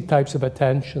basic types of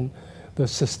attention.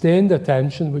 There's sustained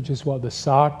attention, which is what the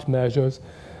SART measures.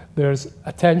 There's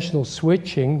attentional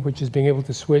switching, which is being able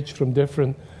to switch from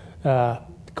different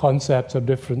concepts or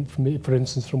different, for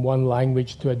instance, from one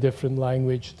language to a different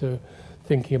language, to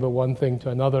thinking about one thing to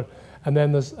another. And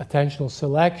then there's attentional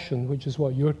selection, which is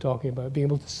what you're talking about, being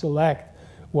able to select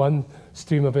one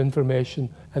stream of information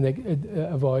and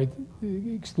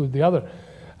exclude the other.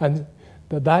 And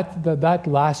that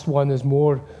last one is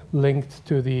more linked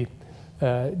to the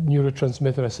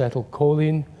neurotransmitter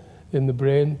acetylcholine in the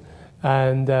brain.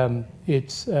 And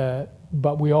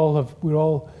but we're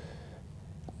all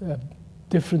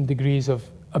different degrees of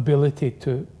ability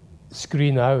to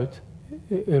screen out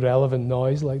irrelevant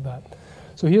noise like that.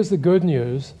 So here's the good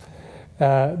news.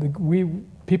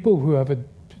 People who have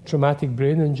traumatic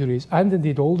brain injuries, and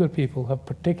indeed older people, have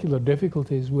particular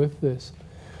difficulties with this.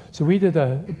 So we did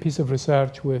a piece of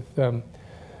research with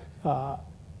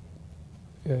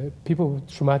people with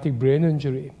traumatic brain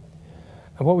injury.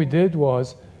 And what we did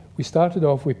was, we started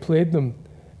off, we played them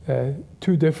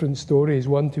two different stories,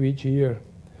 one to each ear.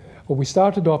 Well, we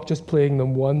started off just playing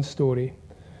them one story,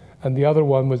 and the other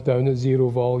one was down at 0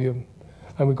 volume.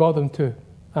 And we got them to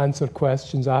answer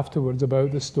questions afterwards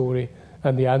about the story,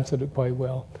 and they answered it quite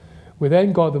well. We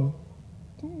then got them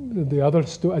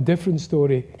a different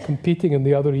story competing in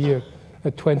the other ear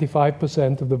at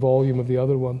 25% of the volume of the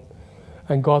other one,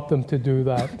 and got them to do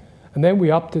that. And then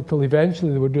we upped it till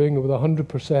eventually they were doing it with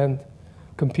 100%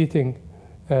 competing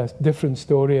different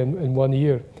story in one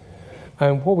ear.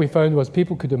 And what we found was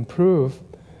people could improve.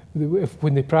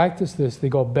 When they practiced this, they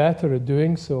got better at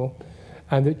doing so.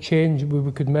 and it changed.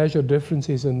 We could measure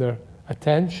differences in their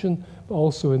attention, but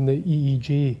also in the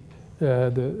EEG,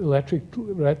 the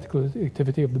electrical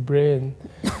activity of the brain.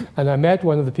 And I met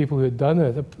one of the people who had done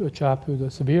it, a chap who had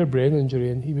a severe brain injury,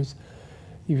 and he was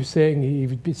saying he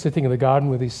would be sitting in the garden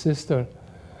with his sister,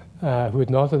 who had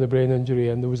not had a brain injury,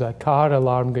 and there was a car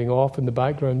alarm going off in the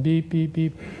background, beep, beep,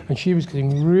 beep, and she was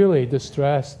getting really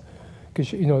distressed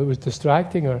because, you know, it was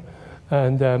distracting her.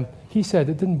 And he said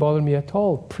it didn't bother me at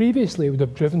all. Previously, it would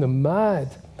have driven him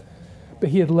mad, but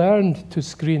he had learned to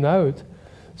screen out.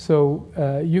 So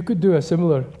you could do a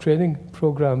similar training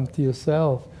program to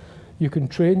yourself. You can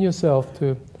train yourself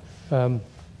to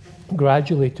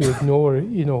gradually to ignore,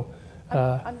 you know.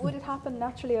 And would it happen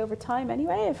naturally over time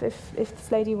anyway? If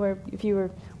this lady if you were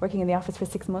working in the office for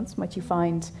 6 months, might you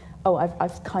find, oh,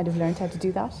 I've kind of learned how to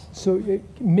do that? So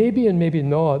maybe and maybe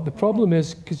not. The problem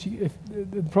is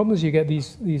the problem is you get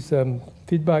these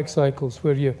feedback cycles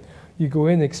where you go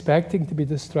in expecting to be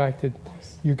distracted.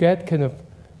 You get kind of,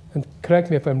 and correct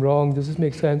me if I'm wrong, does this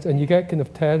make sense? And you get kind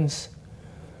of tense,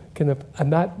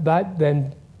 and that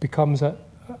then becomes a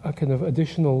kind of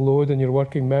additional load in your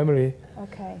working memory.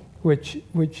 Okay. Which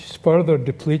further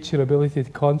depletes your ability to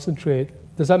concentrate.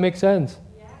 Does that make sense?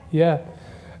 Yeah.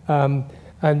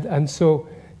 And so,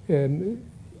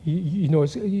 you know,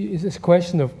 it's a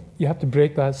question of, you have to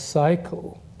break that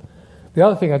cycle. The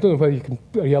other thing, I don't know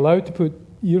whether are you allowed to put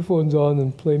earphones on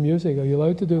and play music? Are you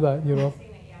allowed to do that? You know?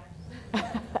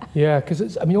 Yeah,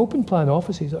 because I mean, open plan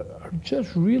offices are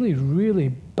just really, really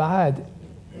bad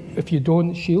if you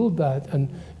don't shield that, and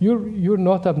you're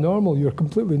not abnormal, you're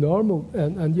completely normal,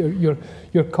 and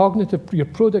your cognitive, your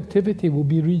productivity will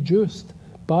be reduced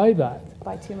by that.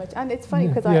 By too much. And it's funny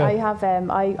because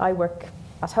I work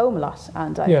at home a lot,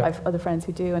 and I have other friends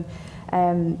who do,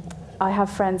 and I have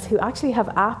friends who actually have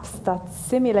apps that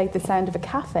simulate the sound of a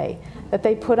cafe that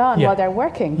they put on while they're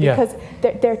working, because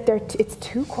it's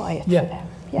too quiet for them.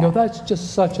 Yeah. No, that's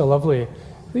just such a lovely,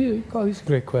 oh, these are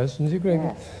great questions. You're great.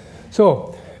 Yeah.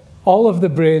 So, all of the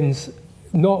brains,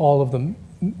 not all of them,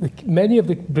 many of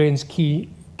the brain's key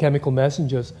chemical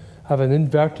messengers have an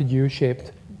inverted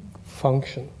U-shaped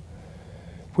function,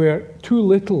 where too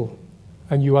little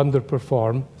and you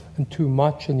underperform, and too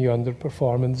much and you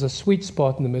underperform, and there's a sweet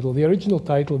spot in the middle. The original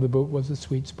title of the book was The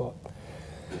Sweet Spot.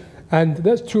 And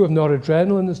that's true of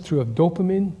noradrenaline, it's true of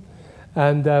dopamine.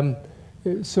 And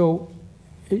so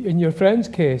in your friend's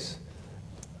case,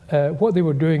 what they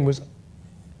were doing was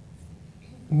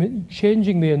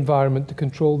changing the environment to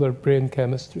control their brain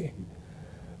chemistry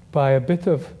by a bit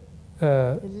of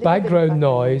background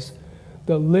noise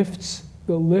that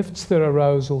lifts their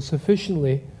arousal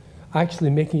sufficiently, actually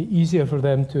making it easier for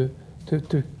them to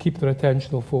keep their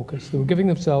attentional focus. They were giving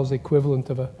themselves the equivalent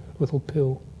of a little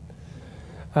pill.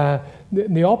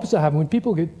 The opposite happens when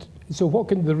people get, so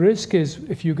the risk is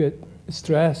if you get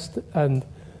stressed and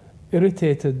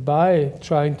irritated by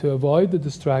trying to avoid the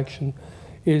distraction,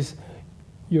 is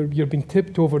you're being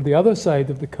tipped over the other side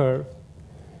of the curve,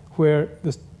 where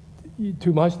there's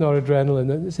too much noradrenaline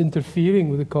and it's interfering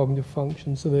with the cognitive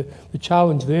function. So the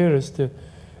challenge there is to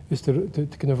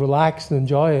kind of relax and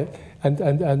enjoy it,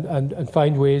 and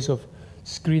find ways of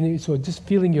screening. So just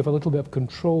feeling you have a little bit of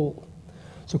control.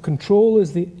 So control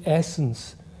is the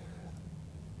essence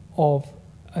of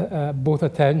both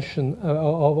attention,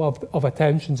 of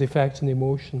attention's effects and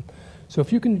emotion. So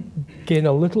if you can gain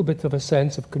a little bit of a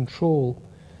sense of control,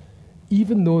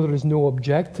 even though there is no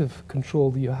objective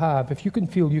control that you have, if you can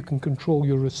feel you can control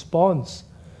your response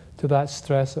to that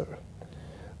stressor,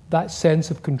 that sense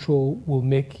of control will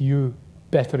make you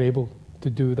better able to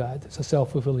do that. It's a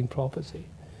self-fulfilling prophecy.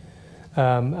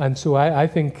 And so I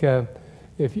think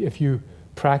if you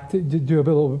practice, do a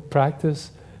little bit of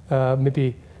practice,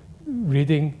 maybe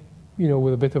reading, you know,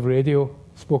 with a bit of radio,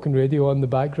 spoken radio on the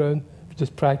background,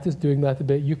 just practice doing that a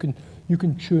bit, you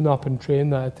can tune up and train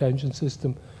that attention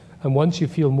system. And once you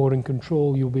feel more in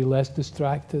control, you'll be less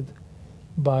distracted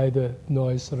by the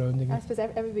noise surrounding you. I suppose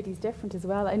everybody's different as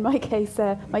well. In my case,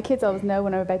 my kids always know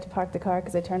when I'm about to park the car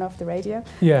because I turn off the radio.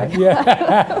 Yeah,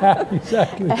 yeah,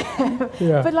 exactly.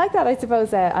 But like that, I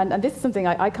suppose, and this is something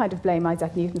I kind of blame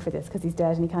Isaac Newton for this because he's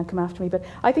dead and he can't come after me, but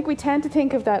I think we tend to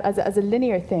think of that as a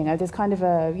linear thing. There's kind of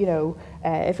a, you know,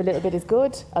 if a little bit is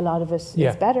good, a lot of it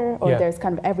is better, or there's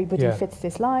kind of everybody fits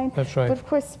this line. That's right. But of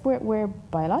course, we're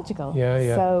biological.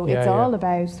 Yeah. So it's all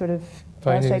about sort of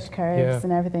bell-shaped curves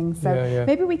and everything. So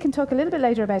maybe we can talk a little bit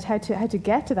later about how to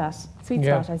get to that sweet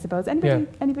spot, I suppose.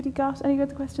 Anybody got any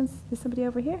other questions? There's somebody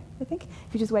over here, I think.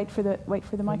 If you just wait for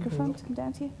the microphone to come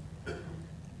down to you.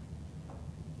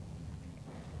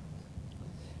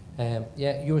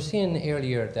 Yeah, you were saying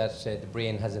earlier that the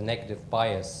brain has a negative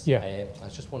bias. Yeah. I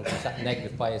was just wondering, is that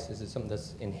negative bias, is it something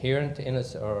that's inherent in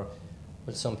us, or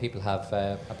will some people have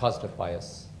a positive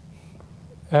bias?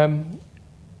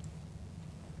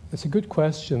 It's a good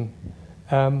question.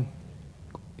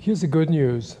 Here's the good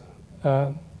news.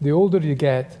 The older you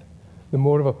get, the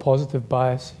more of a positive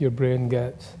bias your brain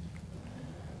gets.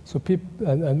 So people,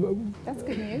 and That's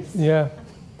good news. yeah.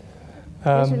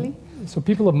 Literally. So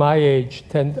people of my age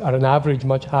are on average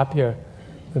much happier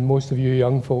than most of you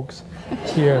young folks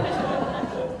here.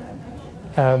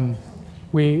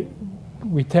 We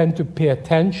tend to pay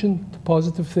attention to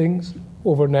positive things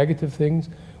over negative things.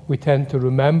 We tend to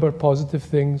remember positive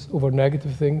things over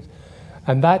negative things.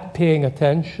 And that paying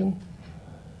attention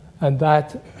and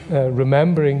that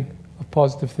remembering of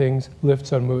positive things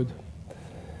lifts our mood.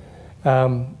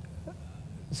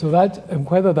 So that, and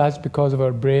whether that's because of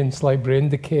our slight brain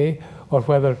decay, or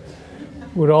whether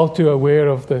we're all too aware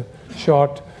of the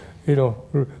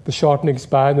the shortening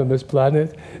span on this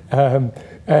planet,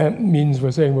 means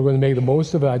we're saying we're going to make the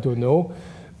most of it. I don't know,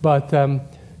 but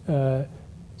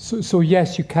so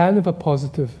yes, you can have a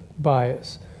positive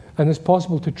bias, and it's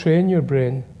possible to train your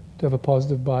brain to have a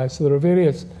positive bias. So there are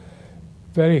various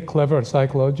very clever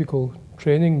psychological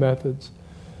training methods,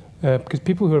 because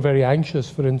people who are very anxious,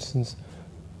 for instance,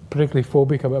 particularly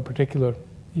phobic about a particular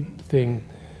thing,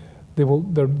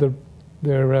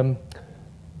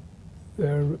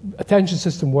 their attention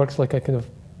system works like a kind of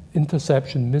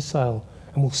interception missile,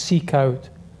 and will seek out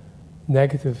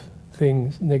negative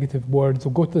things, negative words.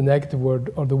 They'll go to the negative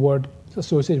word or the word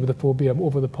associated with the phobia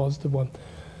over the positive one.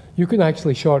 You can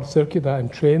actually short-circuit that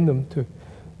and train them to,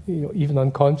 even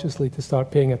unconsciously, to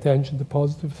start paying attention to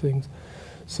positive things.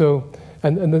 So,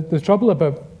 and the trouble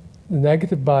about the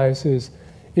negative bias is,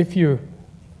 if you,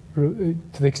 to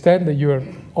the extent that you're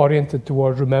oriented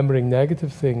towards remembering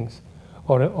negative things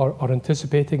or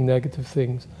anticipating negative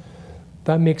things,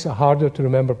 that makes it harder to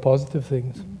remember positive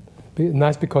things. And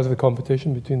that's because of the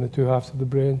competition between the two halves of the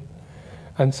brain.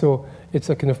 And so it's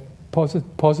a kind of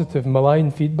positive malign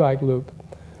feedback loop.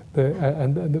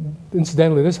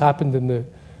 Incidentally, this happened in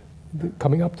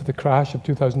coming up to the crash of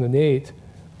 2008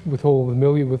 with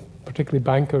particularly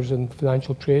bankers and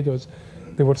financial traders.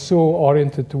 They were so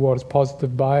oriented towards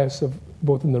positive bias of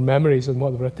both in their memories and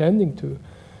what they were attending to.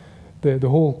 The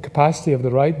whole capacity of the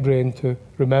right brain to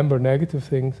remember negative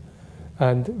things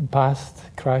and past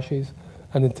crashes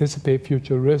and anticipate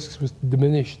future risks was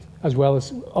diminished, as well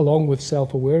as along with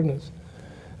self-awareness.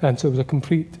 And so it was a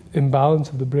complete imbalance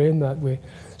of the brain that way.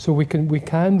 So we can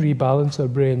rebalance our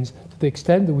brains. To the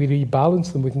extent that we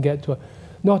rebalance them, we can get to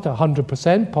not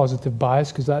 100% positive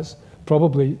bias, because that's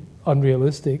probably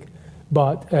unrealistic,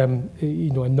 but and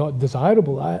not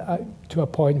desirable to a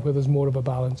point where there's more of a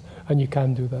balance, and you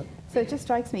can do that. So it just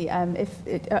strikes me,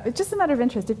 it's just a matter of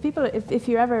interest. If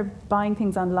you're ever buying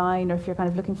things online, or if you're kind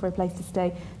of looking for a place to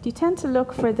stay, do you tend to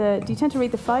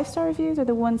read the 5-star reviews or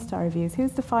the 1-star reviews? Who are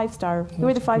the 5-star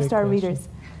readers?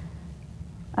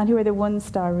 And who are the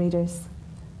 1-star readers?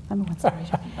 I'm a 1-star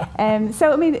reader.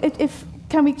 So I mean,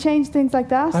 can we change things like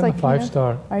that? I'm a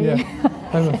 5-star. Are you?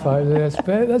 I'm a 5.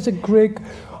 That's a great.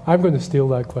 I'm going to steal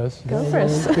that question. Go for it.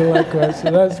 Steal that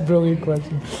question. That's a brilliant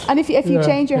question. And if you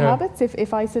change your habits,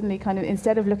 if I suddenly kind of,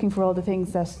 instead of looking for all the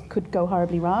things that could go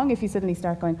horribly wrong, if you suddenly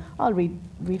start going, I'll read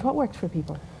what worked for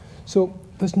people. So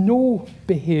there's no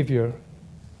behaviour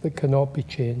that cannot be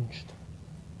changed.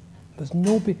 There's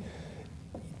no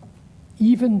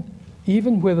even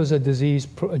where there's a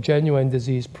genuine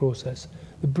disease process,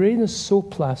 the brain is so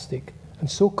plastic and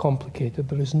so complicated.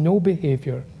 There is no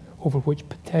behaviour over which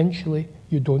potentially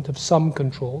you don't have some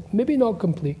control, maybe not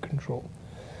complete control.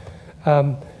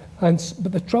 But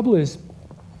the trouble is,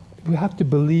 we have to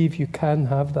believe you can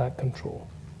have that control.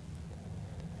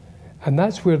 And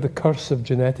that's where the curse of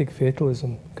genetic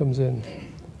fatalism comes in.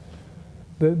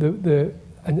 And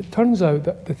it turns out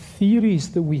that the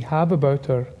theories that we have about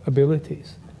our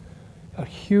abilities are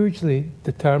hugely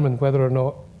determine whether or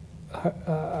not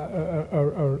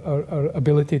our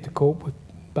ability to cope with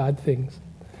bad things.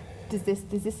 Does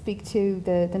this speak to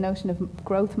the notion of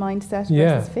growth mindset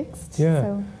versus fixed? Yeah,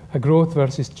 so a growth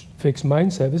versus fixed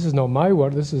mindset. This is not my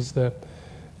word. This is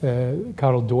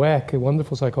Carol Dweck, a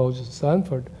wonderful psychologist at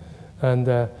Stanford. And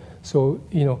I'll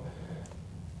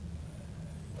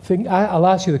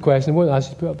ask you the question. I won't ask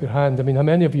you to put up your hand. I mean, how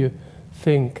many of you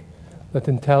think that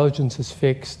intelligence is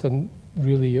fixed and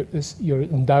really you're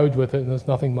endowed with it and there's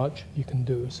nothing much you can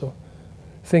do? So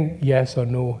think yes or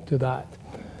no to that.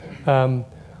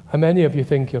 How many of you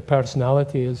think your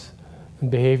personality and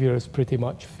behavior is pretty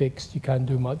much fixed? You can't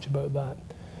do much about that.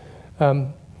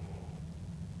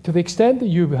 to the extent that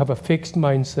you have a fixed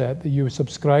mindset, that you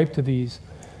subscribe to these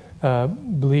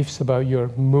beliefs about your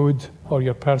mood or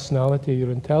your personality,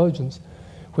 your intelligence,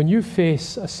 when you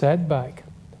face a setback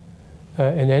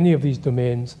in any of these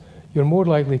domains, you're more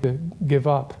likely to give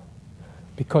up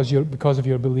because of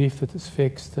your belief that it's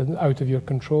fixed and out of your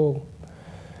control.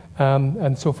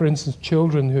 And so, for instance,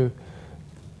 children who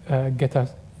get the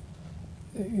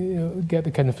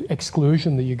kind of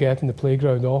exclusion that you get in the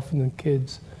playground often in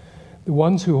kids, the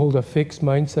ones who hold a fixed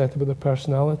mindset about their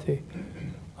personality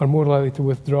are more likely to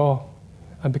withdraw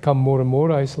and become more and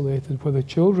more isolated, where the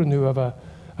children who have a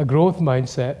growth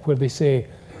mindset, where they say,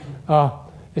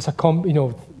 it's a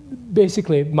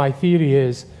basically my theory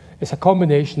is it's a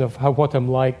combination of what I'm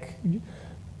like,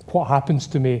 what happens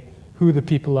to me, who the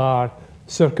people are,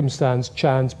 circumstance,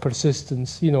 chance,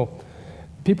 persistence.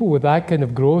 People with that kind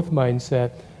of growth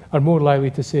mindset are more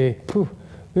likely to say,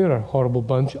 they're a horrible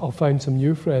bunch, I'll find some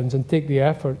new friends, and take the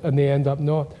effort, and they end up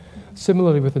not.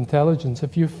 Similarly with intelligence,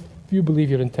 if you believe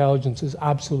your intelligence is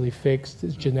absolutely fixed,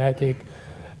 it's genetic,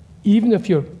 even if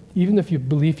you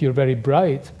believe you're very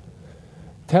bright,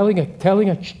 telling a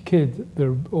kid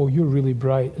you're really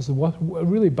bright is a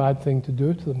really bad thing to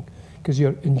do to them, because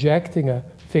you're injecting a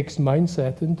fixed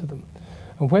mindset into them.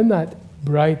 And when that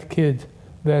bright kid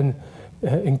then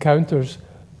encounters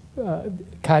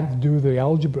can't do the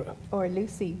algebra, or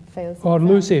Lucy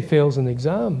fails an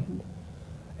exam,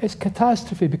 it's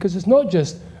catastrophe, because it's not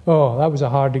just, that was a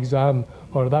hard exam,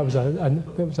 or that was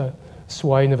a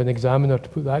swine of an examiner to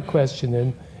put that question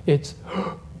in. It's,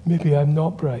 maybe I'm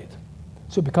not bright.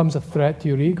 So it becomes a threat to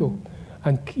your ego.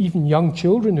 And even young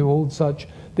children who hold such,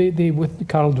 they with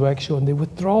Carol Dweck's show, and they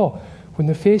withdraw. When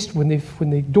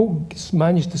they don't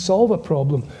manage to solve a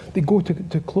problem, they go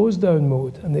to close down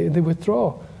mode, and they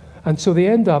withdraw. And so they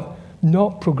end up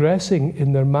not progressing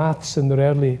in their maths in their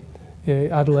early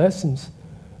adolescence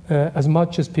as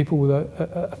much as people with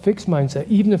a fixed mindset,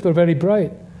 even if they're very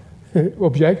bright,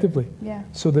 objectively. Yeah.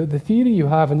 So the theory you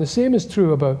have, and the same is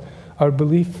true about our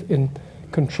belief in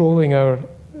controlling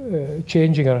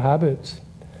changing our habits.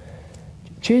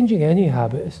 Changing any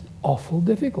habit is awful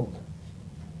difficult.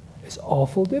 It's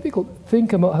awful difficult.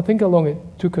 Think how long it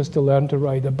took us to learn to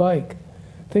ride a bike.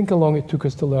 Think how long it took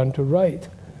us to learn to write.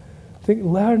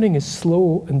 Learning is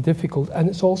slow and difficult, and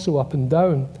it's also up and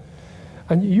down.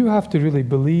 And you have to really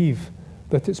believe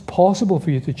that it's possible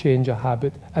for you to change a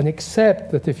habit, and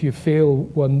accept that if you fail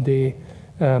one day,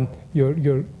 it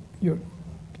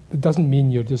doesn't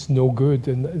mean you're just no good,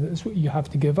 and you have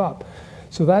to give up.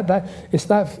 So it's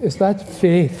that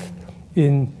faith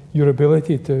in your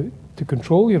ability to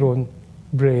control your own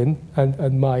brain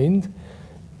and mind.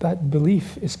 That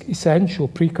belief is essential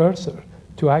precursor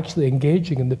to actually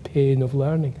engaging in the pain of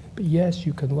learning. But yes,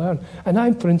 you can learn.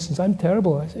 And for instance, I'm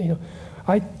terrible.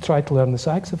 I tried to learn the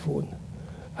saxophone,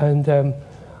 and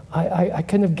I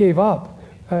kind of gave up,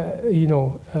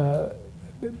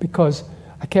 because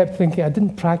I kept thinking I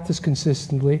didn't practice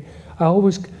consistently. I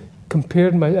always I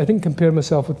didn't compare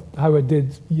myself with how I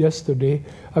did yesterday.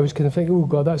 I was kind of thinking, oh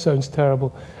God, that sounds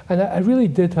terrible. And I really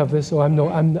did have this. I'm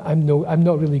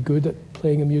not really good at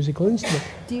playing a musical instrument.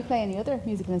 Do you play any other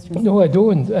musical instruments? No, I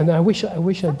don't, and I wish I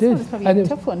did. That's probably a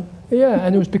tough one. Yeah,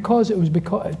 and it was because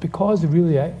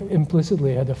really I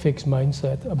implicitly had a fixed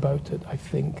mindset about it, I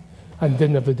think, and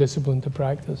didn't have the discipline to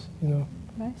practice.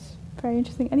 Right. Very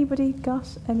interesting. Anybody got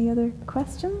any other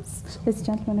questions? This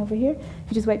gentleman over here. If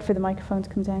you just wait for the microphone to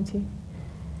come down to you.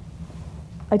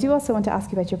 I do also want to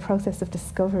ask you about your process of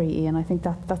discovery, Ian. I think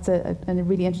that's a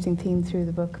really interesting theme through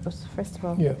the book. But first of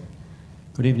all, yeah.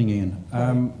 Good evening,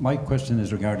 Ian. My question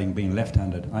is regarding being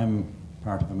left-handed. I'm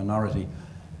part of a minority,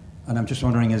 and I'm just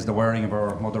wondering, is the wiring of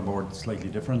our motherboard slightly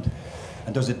different?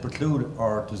 And does it preclude,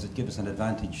 or does it give us an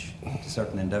advantage to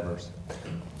certain endeavours?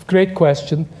 Great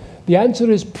question. The answer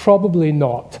is probably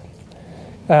not.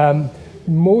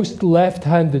 Most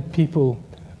left-handed people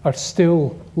are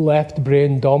still left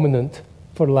brain dominant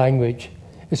for language.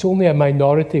 It's only a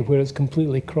minority where it's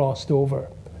completely crossed over.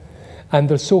 And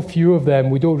there's so few of them,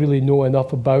 we don't really know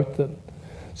enough about them.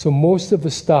 So most of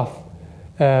the stuff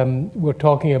we're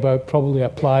talking about probably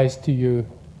applies to you,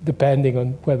 depending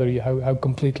on whether how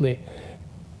completely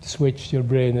switched your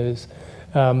brain is.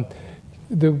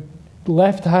 The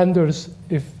left-handers,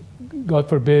 if God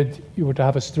forbid you were to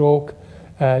have a stroke,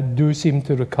 do seem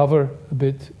to recover a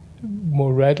bit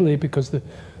more readily because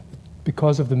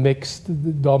of the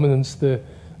mixed dominance, the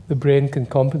brain can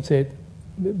compensate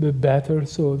a bit better.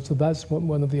 So that's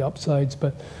one of the upsides.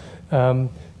 But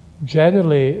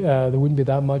generally, there wouldn't be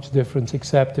that much difference,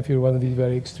 except if you're one of these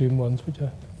very extreme ones, which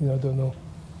I don't know.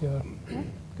 Yeah.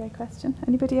 Great question.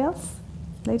 Anybody else?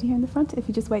 Lady here in the front. If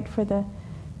you just wait for the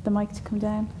the mic to come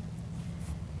down.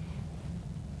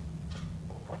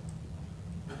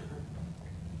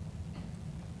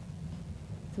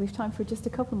 So we have time for just a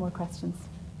couple more questions.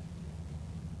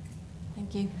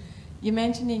 Thank you. You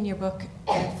mentioned in your book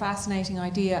a fascinating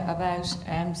idea about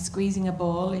squeezing a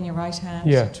ball in your right hand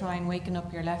to try and waken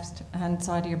up your left hand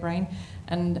side of your brain.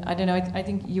 And I don't know, I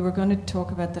think you were going to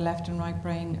talk about the left and right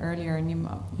brain earlier, and you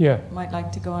might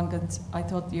like to go on, because I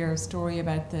thought your story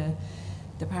about the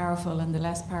powerful and the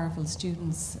less powerful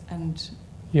students and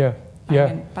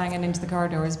banging into the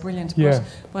corridor is brilliant. But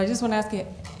I just want to ask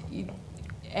you,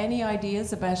 any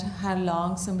ideas about how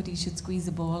long somebody should squeeze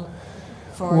a ball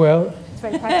for? Well, it's a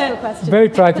very practical question. Very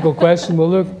practical question. Well,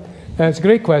 look, it's a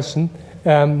great question.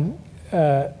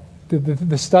 The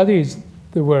studies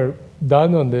that were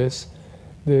done on this,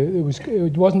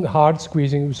 it wasn't hard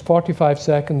squeezing. It was 45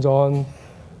 seconds on,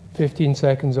 15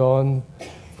 seconds on,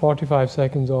 45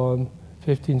 seconds on,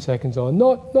 15 seconds on.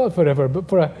 Not forever, but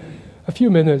for a few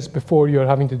minutes before you're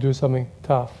having to do something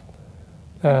tough.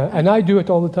 And I do it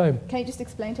all the time. Can you just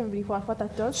explain to everybody what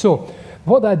that does? So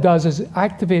what that does is it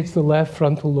activates the left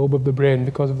frontal lobe of the brain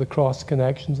because of the cross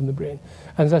connections in the brain.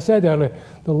 And as I said earlier,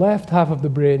 the left half of the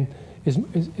brain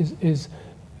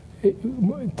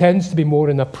tends to be more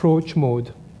in approach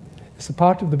mode. It's a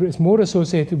part of the brain. It's more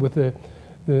associated with the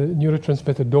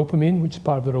neurotransmitter dopamine, which is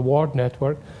part of the reward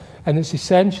network. And it's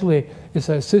essentially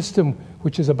a system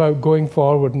which is about going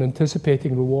forward and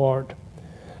anticipating reward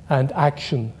and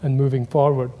action and moving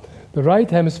forward. The right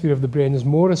hemisphere of the brain is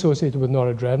more associated with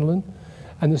noradrenaline,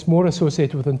 and it's more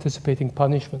associated with anticipating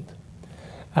punishment.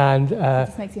 And it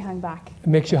just makes you hang back. It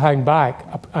makes you hang back,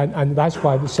 and that's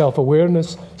why the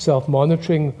self-awareness,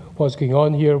 self-monitoring, what's going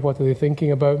on here, what are they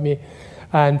thinking about me?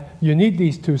 And you need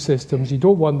these two systems. You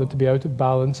don't want them to be out of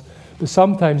balance, but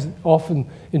sometimes, often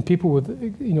in people with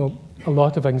a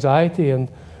lot of anxiety and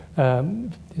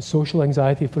social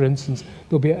anxiety, for instance,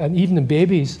 there'll be, and even in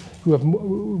babies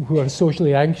who are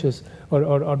socially anxious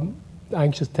or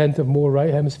anxious tend to have more right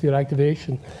hemisphere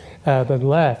activation than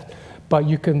left. But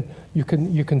you can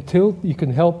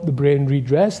help the brain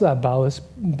redress that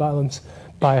balance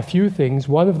by a few things.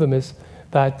 One of them is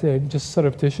that just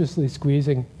surreptitiously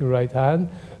squeezing your right hand.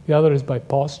 The other is by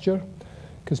posture,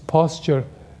 because posture,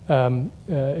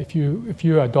 if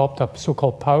you adopt a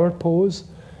so-called power pose,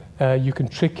 you can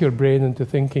trick your brain into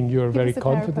thinking you're very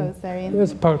confident. Power pose there, Ian.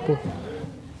 There's a power pose.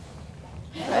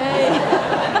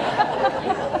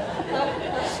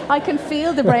 I can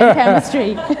feel the brain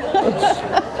chemistry.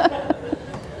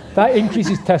 That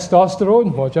increases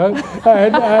testosterone, watch out.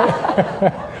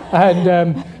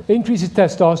 And increases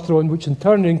testosterone, which in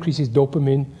turn increases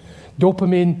dopamine.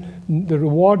 Dopamine, the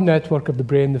reward network of the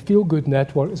brain, the feel-good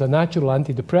network, is a natural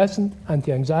antidepressant,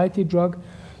 anti-anxiety drug.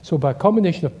 So by a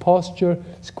combination of posture,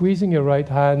 squeezing your right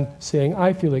hand, saying,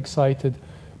 I feel excited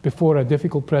before a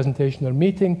difficult presentation or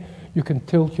meeting, you can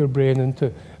tilt your brain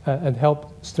into and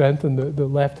help strengthen the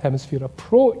left hemisphere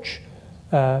approach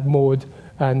mode.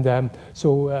 And I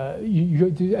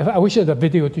wish I had a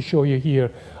video to show you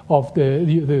here of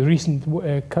the recent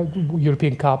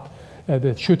European Cup,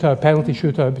 the penalty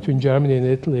shootout between Germany and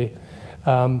Italy.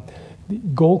 The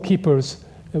goalkeepers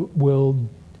will,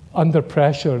 under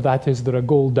pressure, that is, they're a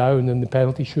goal down in the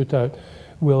penalty shootout,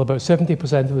 will about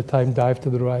 70% of the time dive to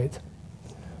the right.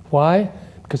 Why?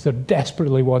 Because they're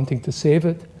desperately wanting to save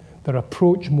it. Their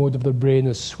approach mode of their brain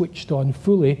is switched on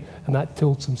fully, and that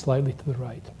tilts them slightly to the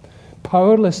right.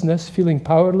 Powerlessness, feeling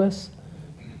powerless,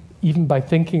 even by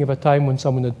thinking of a time when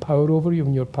someone had power over you,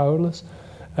 when you're powerless,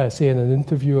 say in an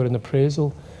interview or an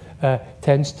appraisal,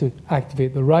 tends to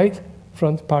activate the right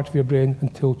front part of your brain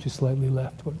and tilt you slightly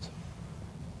leftwards.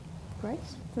 Great,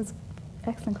 that's an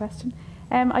excellent question.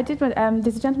 I did want,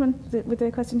 there's a gentleman with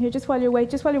a question here. Just while you're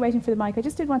waiting for the mic, I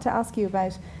just did want to ask you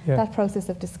about that process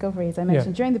of discovery. As I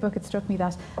mentioned during the book, it struck me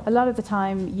that a lot of the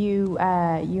time you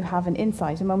have an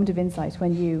insight, a moment of insight,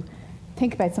 when you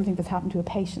think about something that's happened to a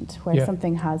patient, where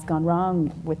something has gone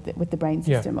wrong with the brain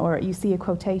system, or you see a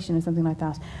quotation or something like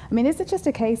that. I mean, is it just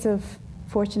a case of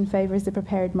fortune favours the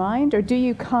prepared mind, or do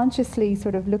you consciously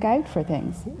sort of look out for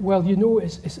things? Well, you know,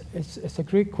 it's a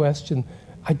great question.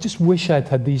 I just wish I'd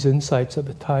had these insights at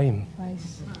the time. Right.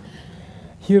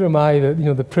 Here am I,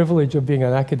 the privilege of being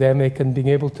an academic and being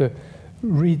able to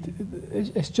read.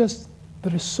 It's just,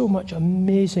 there is so much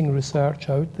amazing research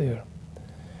out there.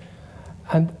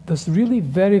 And there's really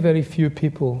very, very few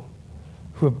people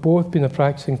who have both been a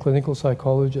practicing clinical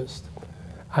psychologist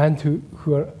and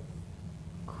who are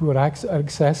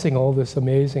accessing all this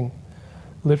amazing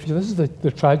literature. This is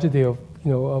the tragedy of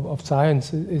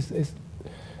science, is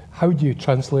how do you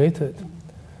translate it?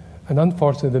 And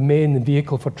unfortunately, the main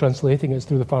vehicle for translating it is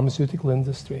through the pharmaceutical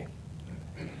industry,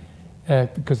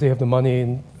 because they have the money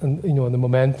and you know, and the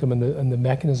momentum and the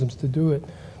mechanisms to do it.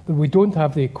 But we don't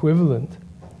have the equivalent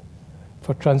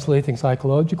for translating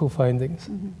psychological findings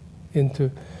into,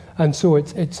 and so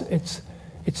it's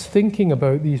thinking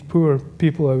about these poor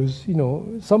people. I was, you know,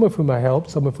 some of whom I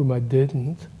helped, some of whom I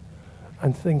didn't,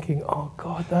 and thinking, oh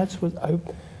God, that's what I.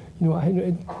 You know,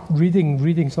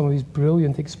 reading some of these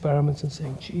brilliant experiments and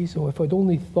saying, geez, oh, if I'd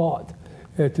only thought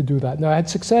to do that. Now, I had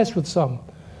success with some,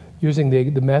 using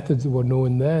the methods that were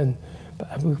known then,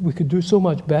 but we could do so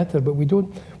much better, but we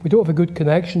don't have a good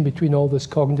connection between all this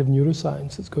cognitive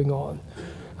neuroscience that's going on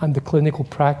and the clinical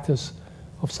practice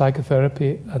of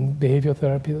psychotherapy and behavior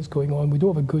therapy that's going on. We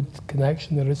don't have a good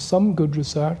connection. There is some good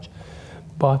research,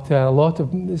 but a lot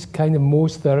of this kind of,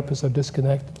 most therapists are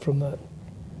disconnected from that.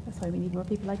 That's why we need more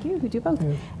people like you who do both.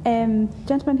 Yeah.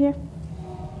 Gentleman here.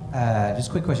 Just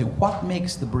a quick question. What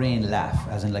makes the brain laugh?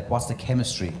 As in, like, what's the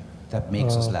chemistry that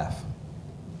makes us laugh?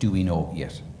 Do we know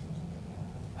yet?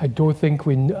 I don't think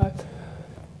we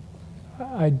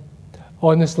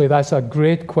honestly, that's a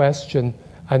great question,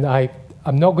 and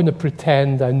I'm not going to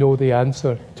pretend I know the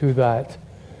answer to that.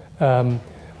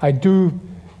 I do,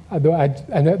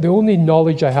 and the only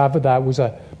knowledge I have of that was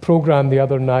a program the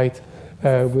other night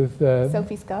with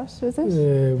Sophie Scott, was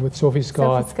it? With Sophie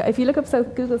Scott. If you look up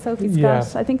Google Sophie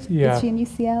Scott, I think, is she in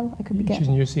UCL? I could be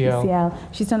getting. She's in UCL.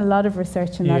 She's done a lot of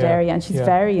research in that area, and she's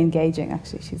very engaging,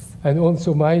 actually. And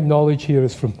also my knowledge here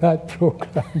is from that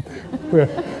program,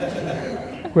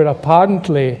 where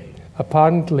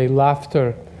apparently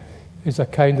laughter is a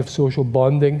kind of social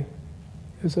bonding.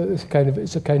 It's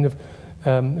a kind of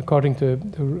according to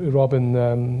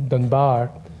Robin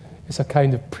Dunbar, it's a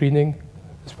kind of preening.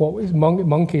 It's what is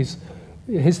monkeys.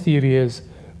 His theory is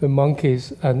that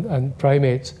monkeys and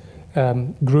primates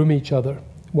groom each other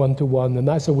one to one, and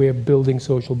that's a way of building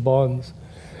social bonds.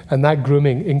 And that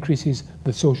grooming increases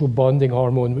the social bonding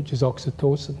hormone, which is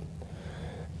oxytocin.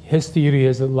 His theory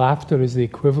is that laughter is the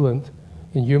equivalent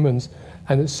in humans,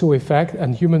 and it's so effective.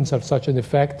 And humans are such an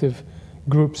effective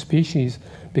group species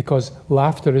because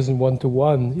laughter isn't one to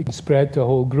one. You can spread to a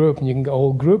whole group, and you can get a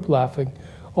whole group laughing.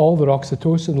 All their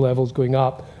oxytocin levels going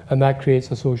up, and that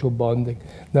creates a social bonding.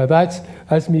 Now that's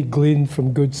me gleaned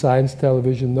from good science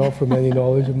television, not from any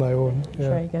knowledge of my own. Yeah.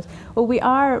 Very good. Well, we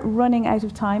are running out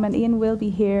of time, and Ian will be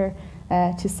here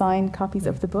to sign copies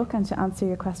of the book and to answer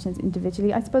your questions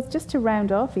individually. I suppose just to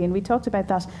round off, Ian, we talked about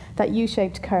that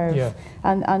U-shaped curve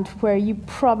and where you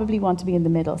probably want to be in the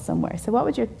middle somewhere. So what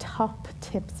would your top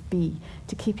tips be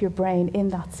to keep your brain in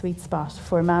that sweet spot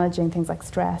for managing things like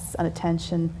stress and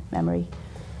attention, memory?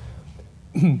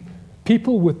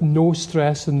 People with no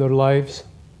stress in their lives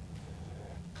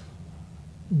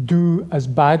do as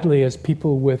badly as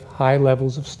people with high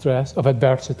levels of stress, of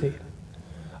adversity.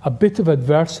 A bit of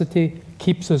adversity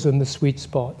keeps us in the sweet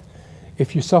spot.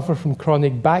 If you suffer from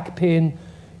chronic back pain,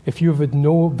 if you've had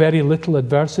very little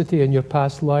adversity in your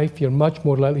past life, you're much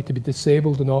more likely to be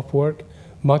disabled and off work,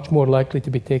 much more likely to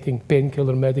be taking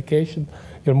painkiller medication,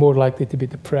 you're more likely to be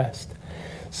depressed.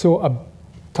 So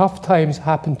tough times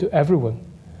happen to everyone.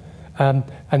 And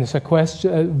it's a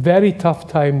question, very tough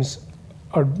times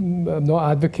I'm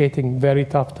not advocating very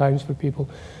tough times for people,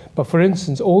 but for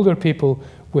instance, older people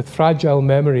with fragile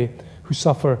memory who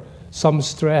suffer some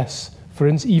stress, for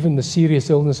instance, even the serious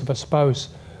illness of a spouse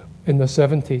in their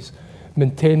 70s,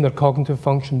 maintain their cognitive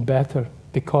function better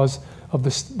because of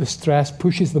the stress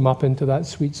pushes them up into that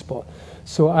sweet spot.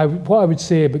 So what I would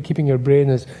say about keeping your brain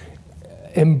is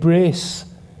embrace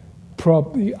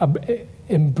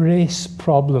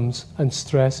problems and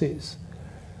stresses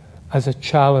as a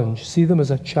challenge. See them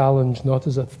as a challenge, not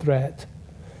as a threat.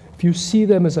 If you see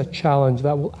them as a challenge,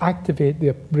 that will activate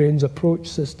the brain's approach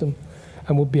system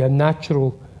and will be a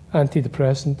natural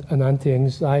antidepressant and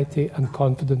anti-anxiety and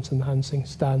confidence-enhancing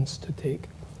stance to take.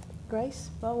 Great.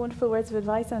 Well, wonderful words of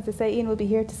advice. And as I say, Ian will be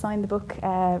here to sign the book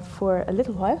for a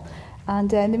little while.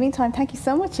 And in the meantime, thank you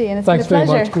so much, Ian. It's been a pleasure.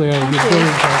 Thanks very much, Claire. You're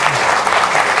brilliant.